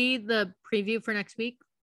you see the preview for next week?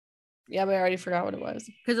 Yeah, but I already forgot what it was.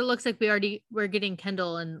 Because it looks like we're getting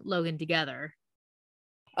Kendall and Logan together.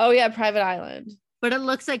 Oh yeah, Private Island. But it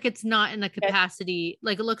looks like it's not in a capacity,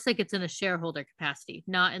 like it looks like it's in a shareholder capacity,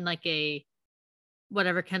 not in like a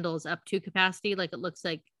whatever Kendall is up to capacity. Like it looks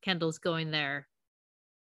like Kendall's going there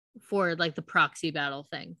for like the proxy battle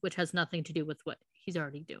thing, which has nothing to do with what he's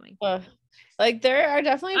already doing. Like there are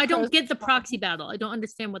definitely I don't get the proxy battle. I don't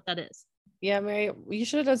understand what that is. Yeah, Mary, you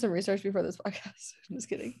should have done some research before this podcast. I'm just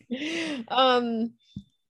kidding.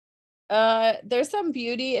 There's some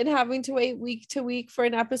beauty in having to wait week to week for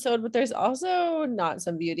an episode, but there's also not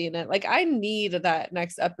some beauty in it. Like I need that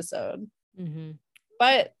next episode. Mm-hmm.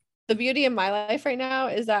 But the beauty in my life right now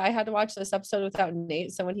is that I had to watch this episode without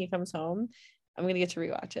Nate. So when he comes home, I'm gonna get to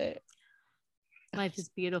rewatch it. Life is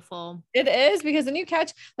beautiful. It is, because then you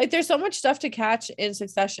catch, like, there's so much stuff to catch in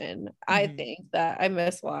Succession. I think that I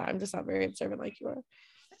miss a lot. I'm just not very observant like you are.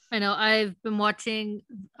 I know. I've been watching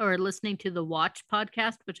or listening to the Watch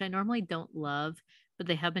podcast, which I normally don't love, but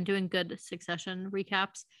they have been doing good Succession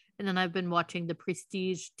recaps. And then I've been watching the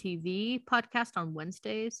Prestige TV podcast on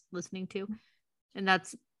Wednesdays, listening to, and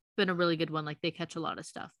that's been a really good one. Like they catch a lot of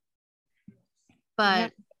stuff.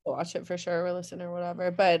 But watch it for sure, or listen or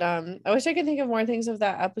whatever. But I wish I could think of more things of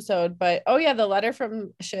that episode. But oh yeah, the letter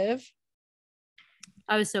from Shiv.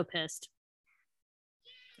 I was so pissed.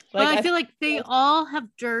 Like, but I feel like they all have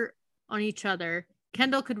dirt on each other.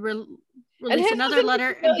 Kendall could release another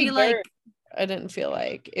letter and be like, I didn't feel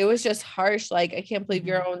like it was just harsh. Like, I can't believe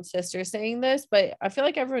your own sister saying this, but I feel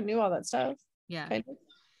like everyone knew all that stuff. Yeah. Kind of.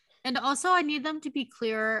 And also, I need them to be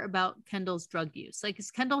clearer about Kendall's drug use. Like,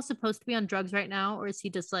 is Kendall supposed to be on drugs right now? Or is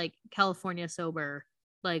he just like California sober?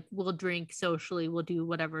 Like, we'll drink socially, we'll do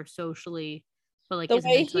whatever socially, but like, the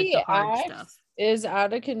isn't way into like he the hard acts stuff is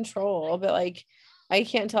out of control. But like, I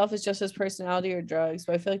can't tell if it's just his personality or drugs,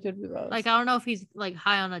 but I feel like it would be both. Like, I don't know if he's like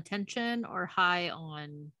high on attention or high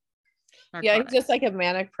on narcotics. Yeah, he's just like a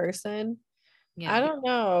manic person. Yeah. I don't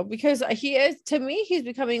know, because he is, to me, he's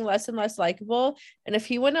becoming less and less likable. And if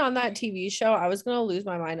he went on that TV show, I was gonna lose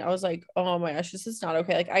my mind. I was like, oh my gosh, this is not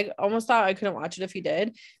okay. Like, I almost thought I couldn't watch it if he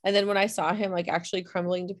did. And then when I saw him like actually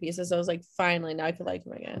crumbling to pieces, I was like, finally, now I could like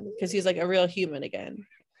him again, because he's like a real human again.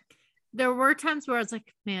 There were times where I was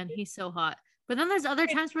like, man, he's so hot. But then there's other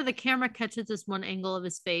times where the camera catches this one angle of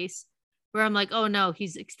his face where I'm like, oh no,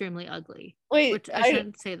 he's extremely ugly. Wait, which I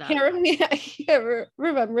shouldn't say that. I can't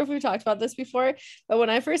remember if we talked about this before, but when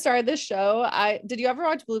I first started this show, did you ever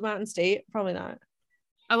watch Blue Mountain State? Probably not.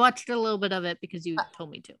 I watched a little bit of it because you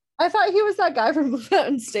told me to. I thought he was that guy from Blue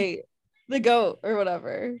Mountain State, the goat or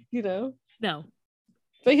whatever, you know? No.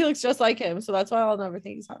 But he looks just like him, so that's why I'll never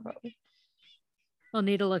think he's hot. Probably. I'll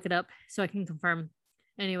need to look it up so I can confirm.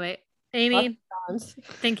 Anyway, Amy,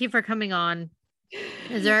 thank you for coming on.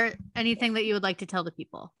 Is there anything that you would like to tell the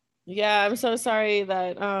people? Yeah, I'm so sorry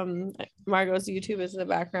that Margot's YouTube is in the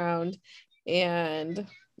background, and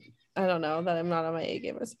I don't know, that I'm not on my A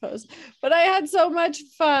game, I suppose, but I had so much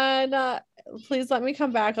fun. Please let me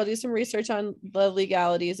come back. I'll do some research on the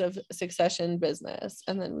legalities of Succession business,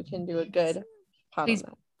 and then we can do a good pod on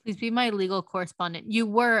that. Please be my legal correspondent. You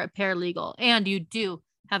were a paralegal and you do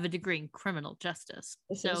have a degree in criminal justice.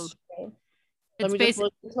 So let me just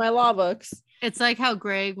look into my law books. It's like how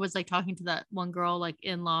Greg was like talking to that one girl like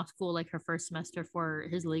in law school, like her first semester, for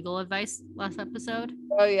his legal advice last episode.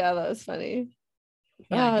 Oh yeah, that was funny.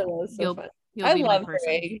 Yeah, that was so fun. I love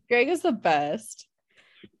Greg. Greg is the best.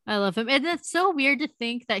 I love him. And it's so weird to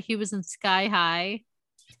think that he was in Sky High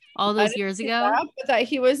all those years ago. But that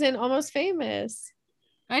he was in Almost Famous.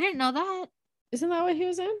 I didn't know that. Isn't that what he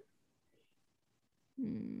was in?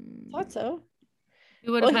 Thought so. He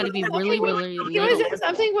would have had to be really, really little. He was in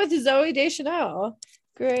something with Zooey Deschanel.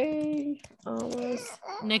 Greg, almost.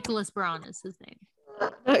 Nicholas Braun is his name.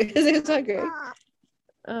 No, his name's not Greg.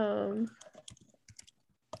 I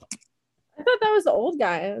thought that was the old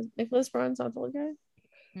guy. Nicholas Braun's not the old guy.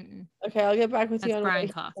 Mm-mm. Okay, I'll get back with you on Brian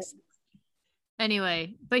Cox.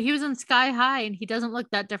 Anyway, but he was in Sky High, and he doesn't look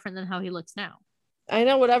that different than how he looks now. I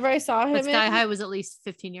know, whatever I saw him But Sky in. High was at least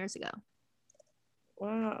 15 years ago.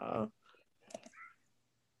 Wow.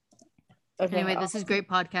 Okay. Anyway, this is great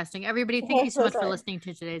podcasting. Everybody, thank you so much for listening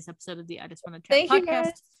to today's episode of the I Just Want to Chat Thank you, podcast.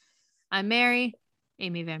 guys. I'm Mary.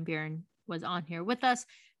 Amy Van Buren was on here with us.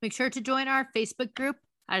 Make sure to join our Facebook group,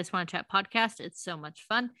 I Just Want to Chat podcast. It's so much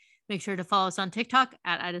fun. Make sure to follow us on TikTok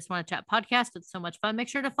at I Just Want to Chat podcast. It's so much fun. Make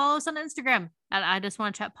sure to follow us on Instagram at I Just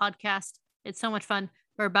Want to Chat podcast. It's so much fun.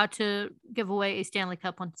 We're about to give away a Stanley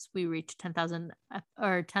Cup once we reach 10,000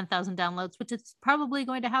 or 10,000 downloads, which is probably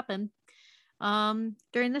going to happen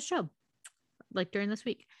during this show, like during this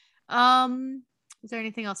week. Is there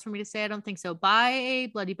anything else for me to say? I don't think so. Buy a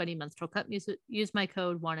Bloody Bunny menstrual cup. Use my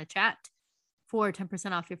code WANNACHAT for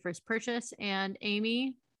 10% off your first purchase. And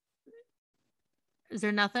Amy, is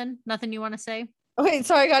there nothing you want to say? Okay,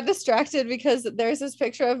 so I got distracted because there's this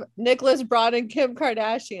picture of Nicholas Braun and Kim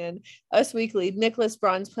Kardashian. Us Weekly. Nicholas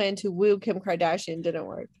Braun's plan to woo Kim Kardashian didn't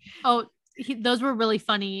work. Oh, those were really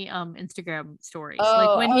funny Instagram stories. Oh,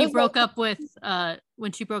 like when he broke up with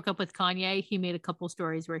when she broke up with Kanye, he made a couple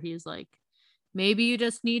stories where he was like, maybe you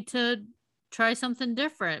just need to try something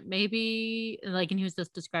different. Maybe and he was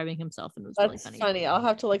just describing himself, and it was really funny. I'll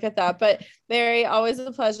have to look at that. But Mary, always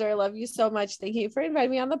a pleasure. I love you so much. Thank you for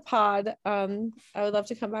inviting me on the pod. I would love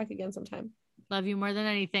to come back again sometime. Love you more than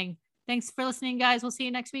anything. Thanks for listening, guys. We'll see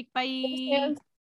you next week. Bye.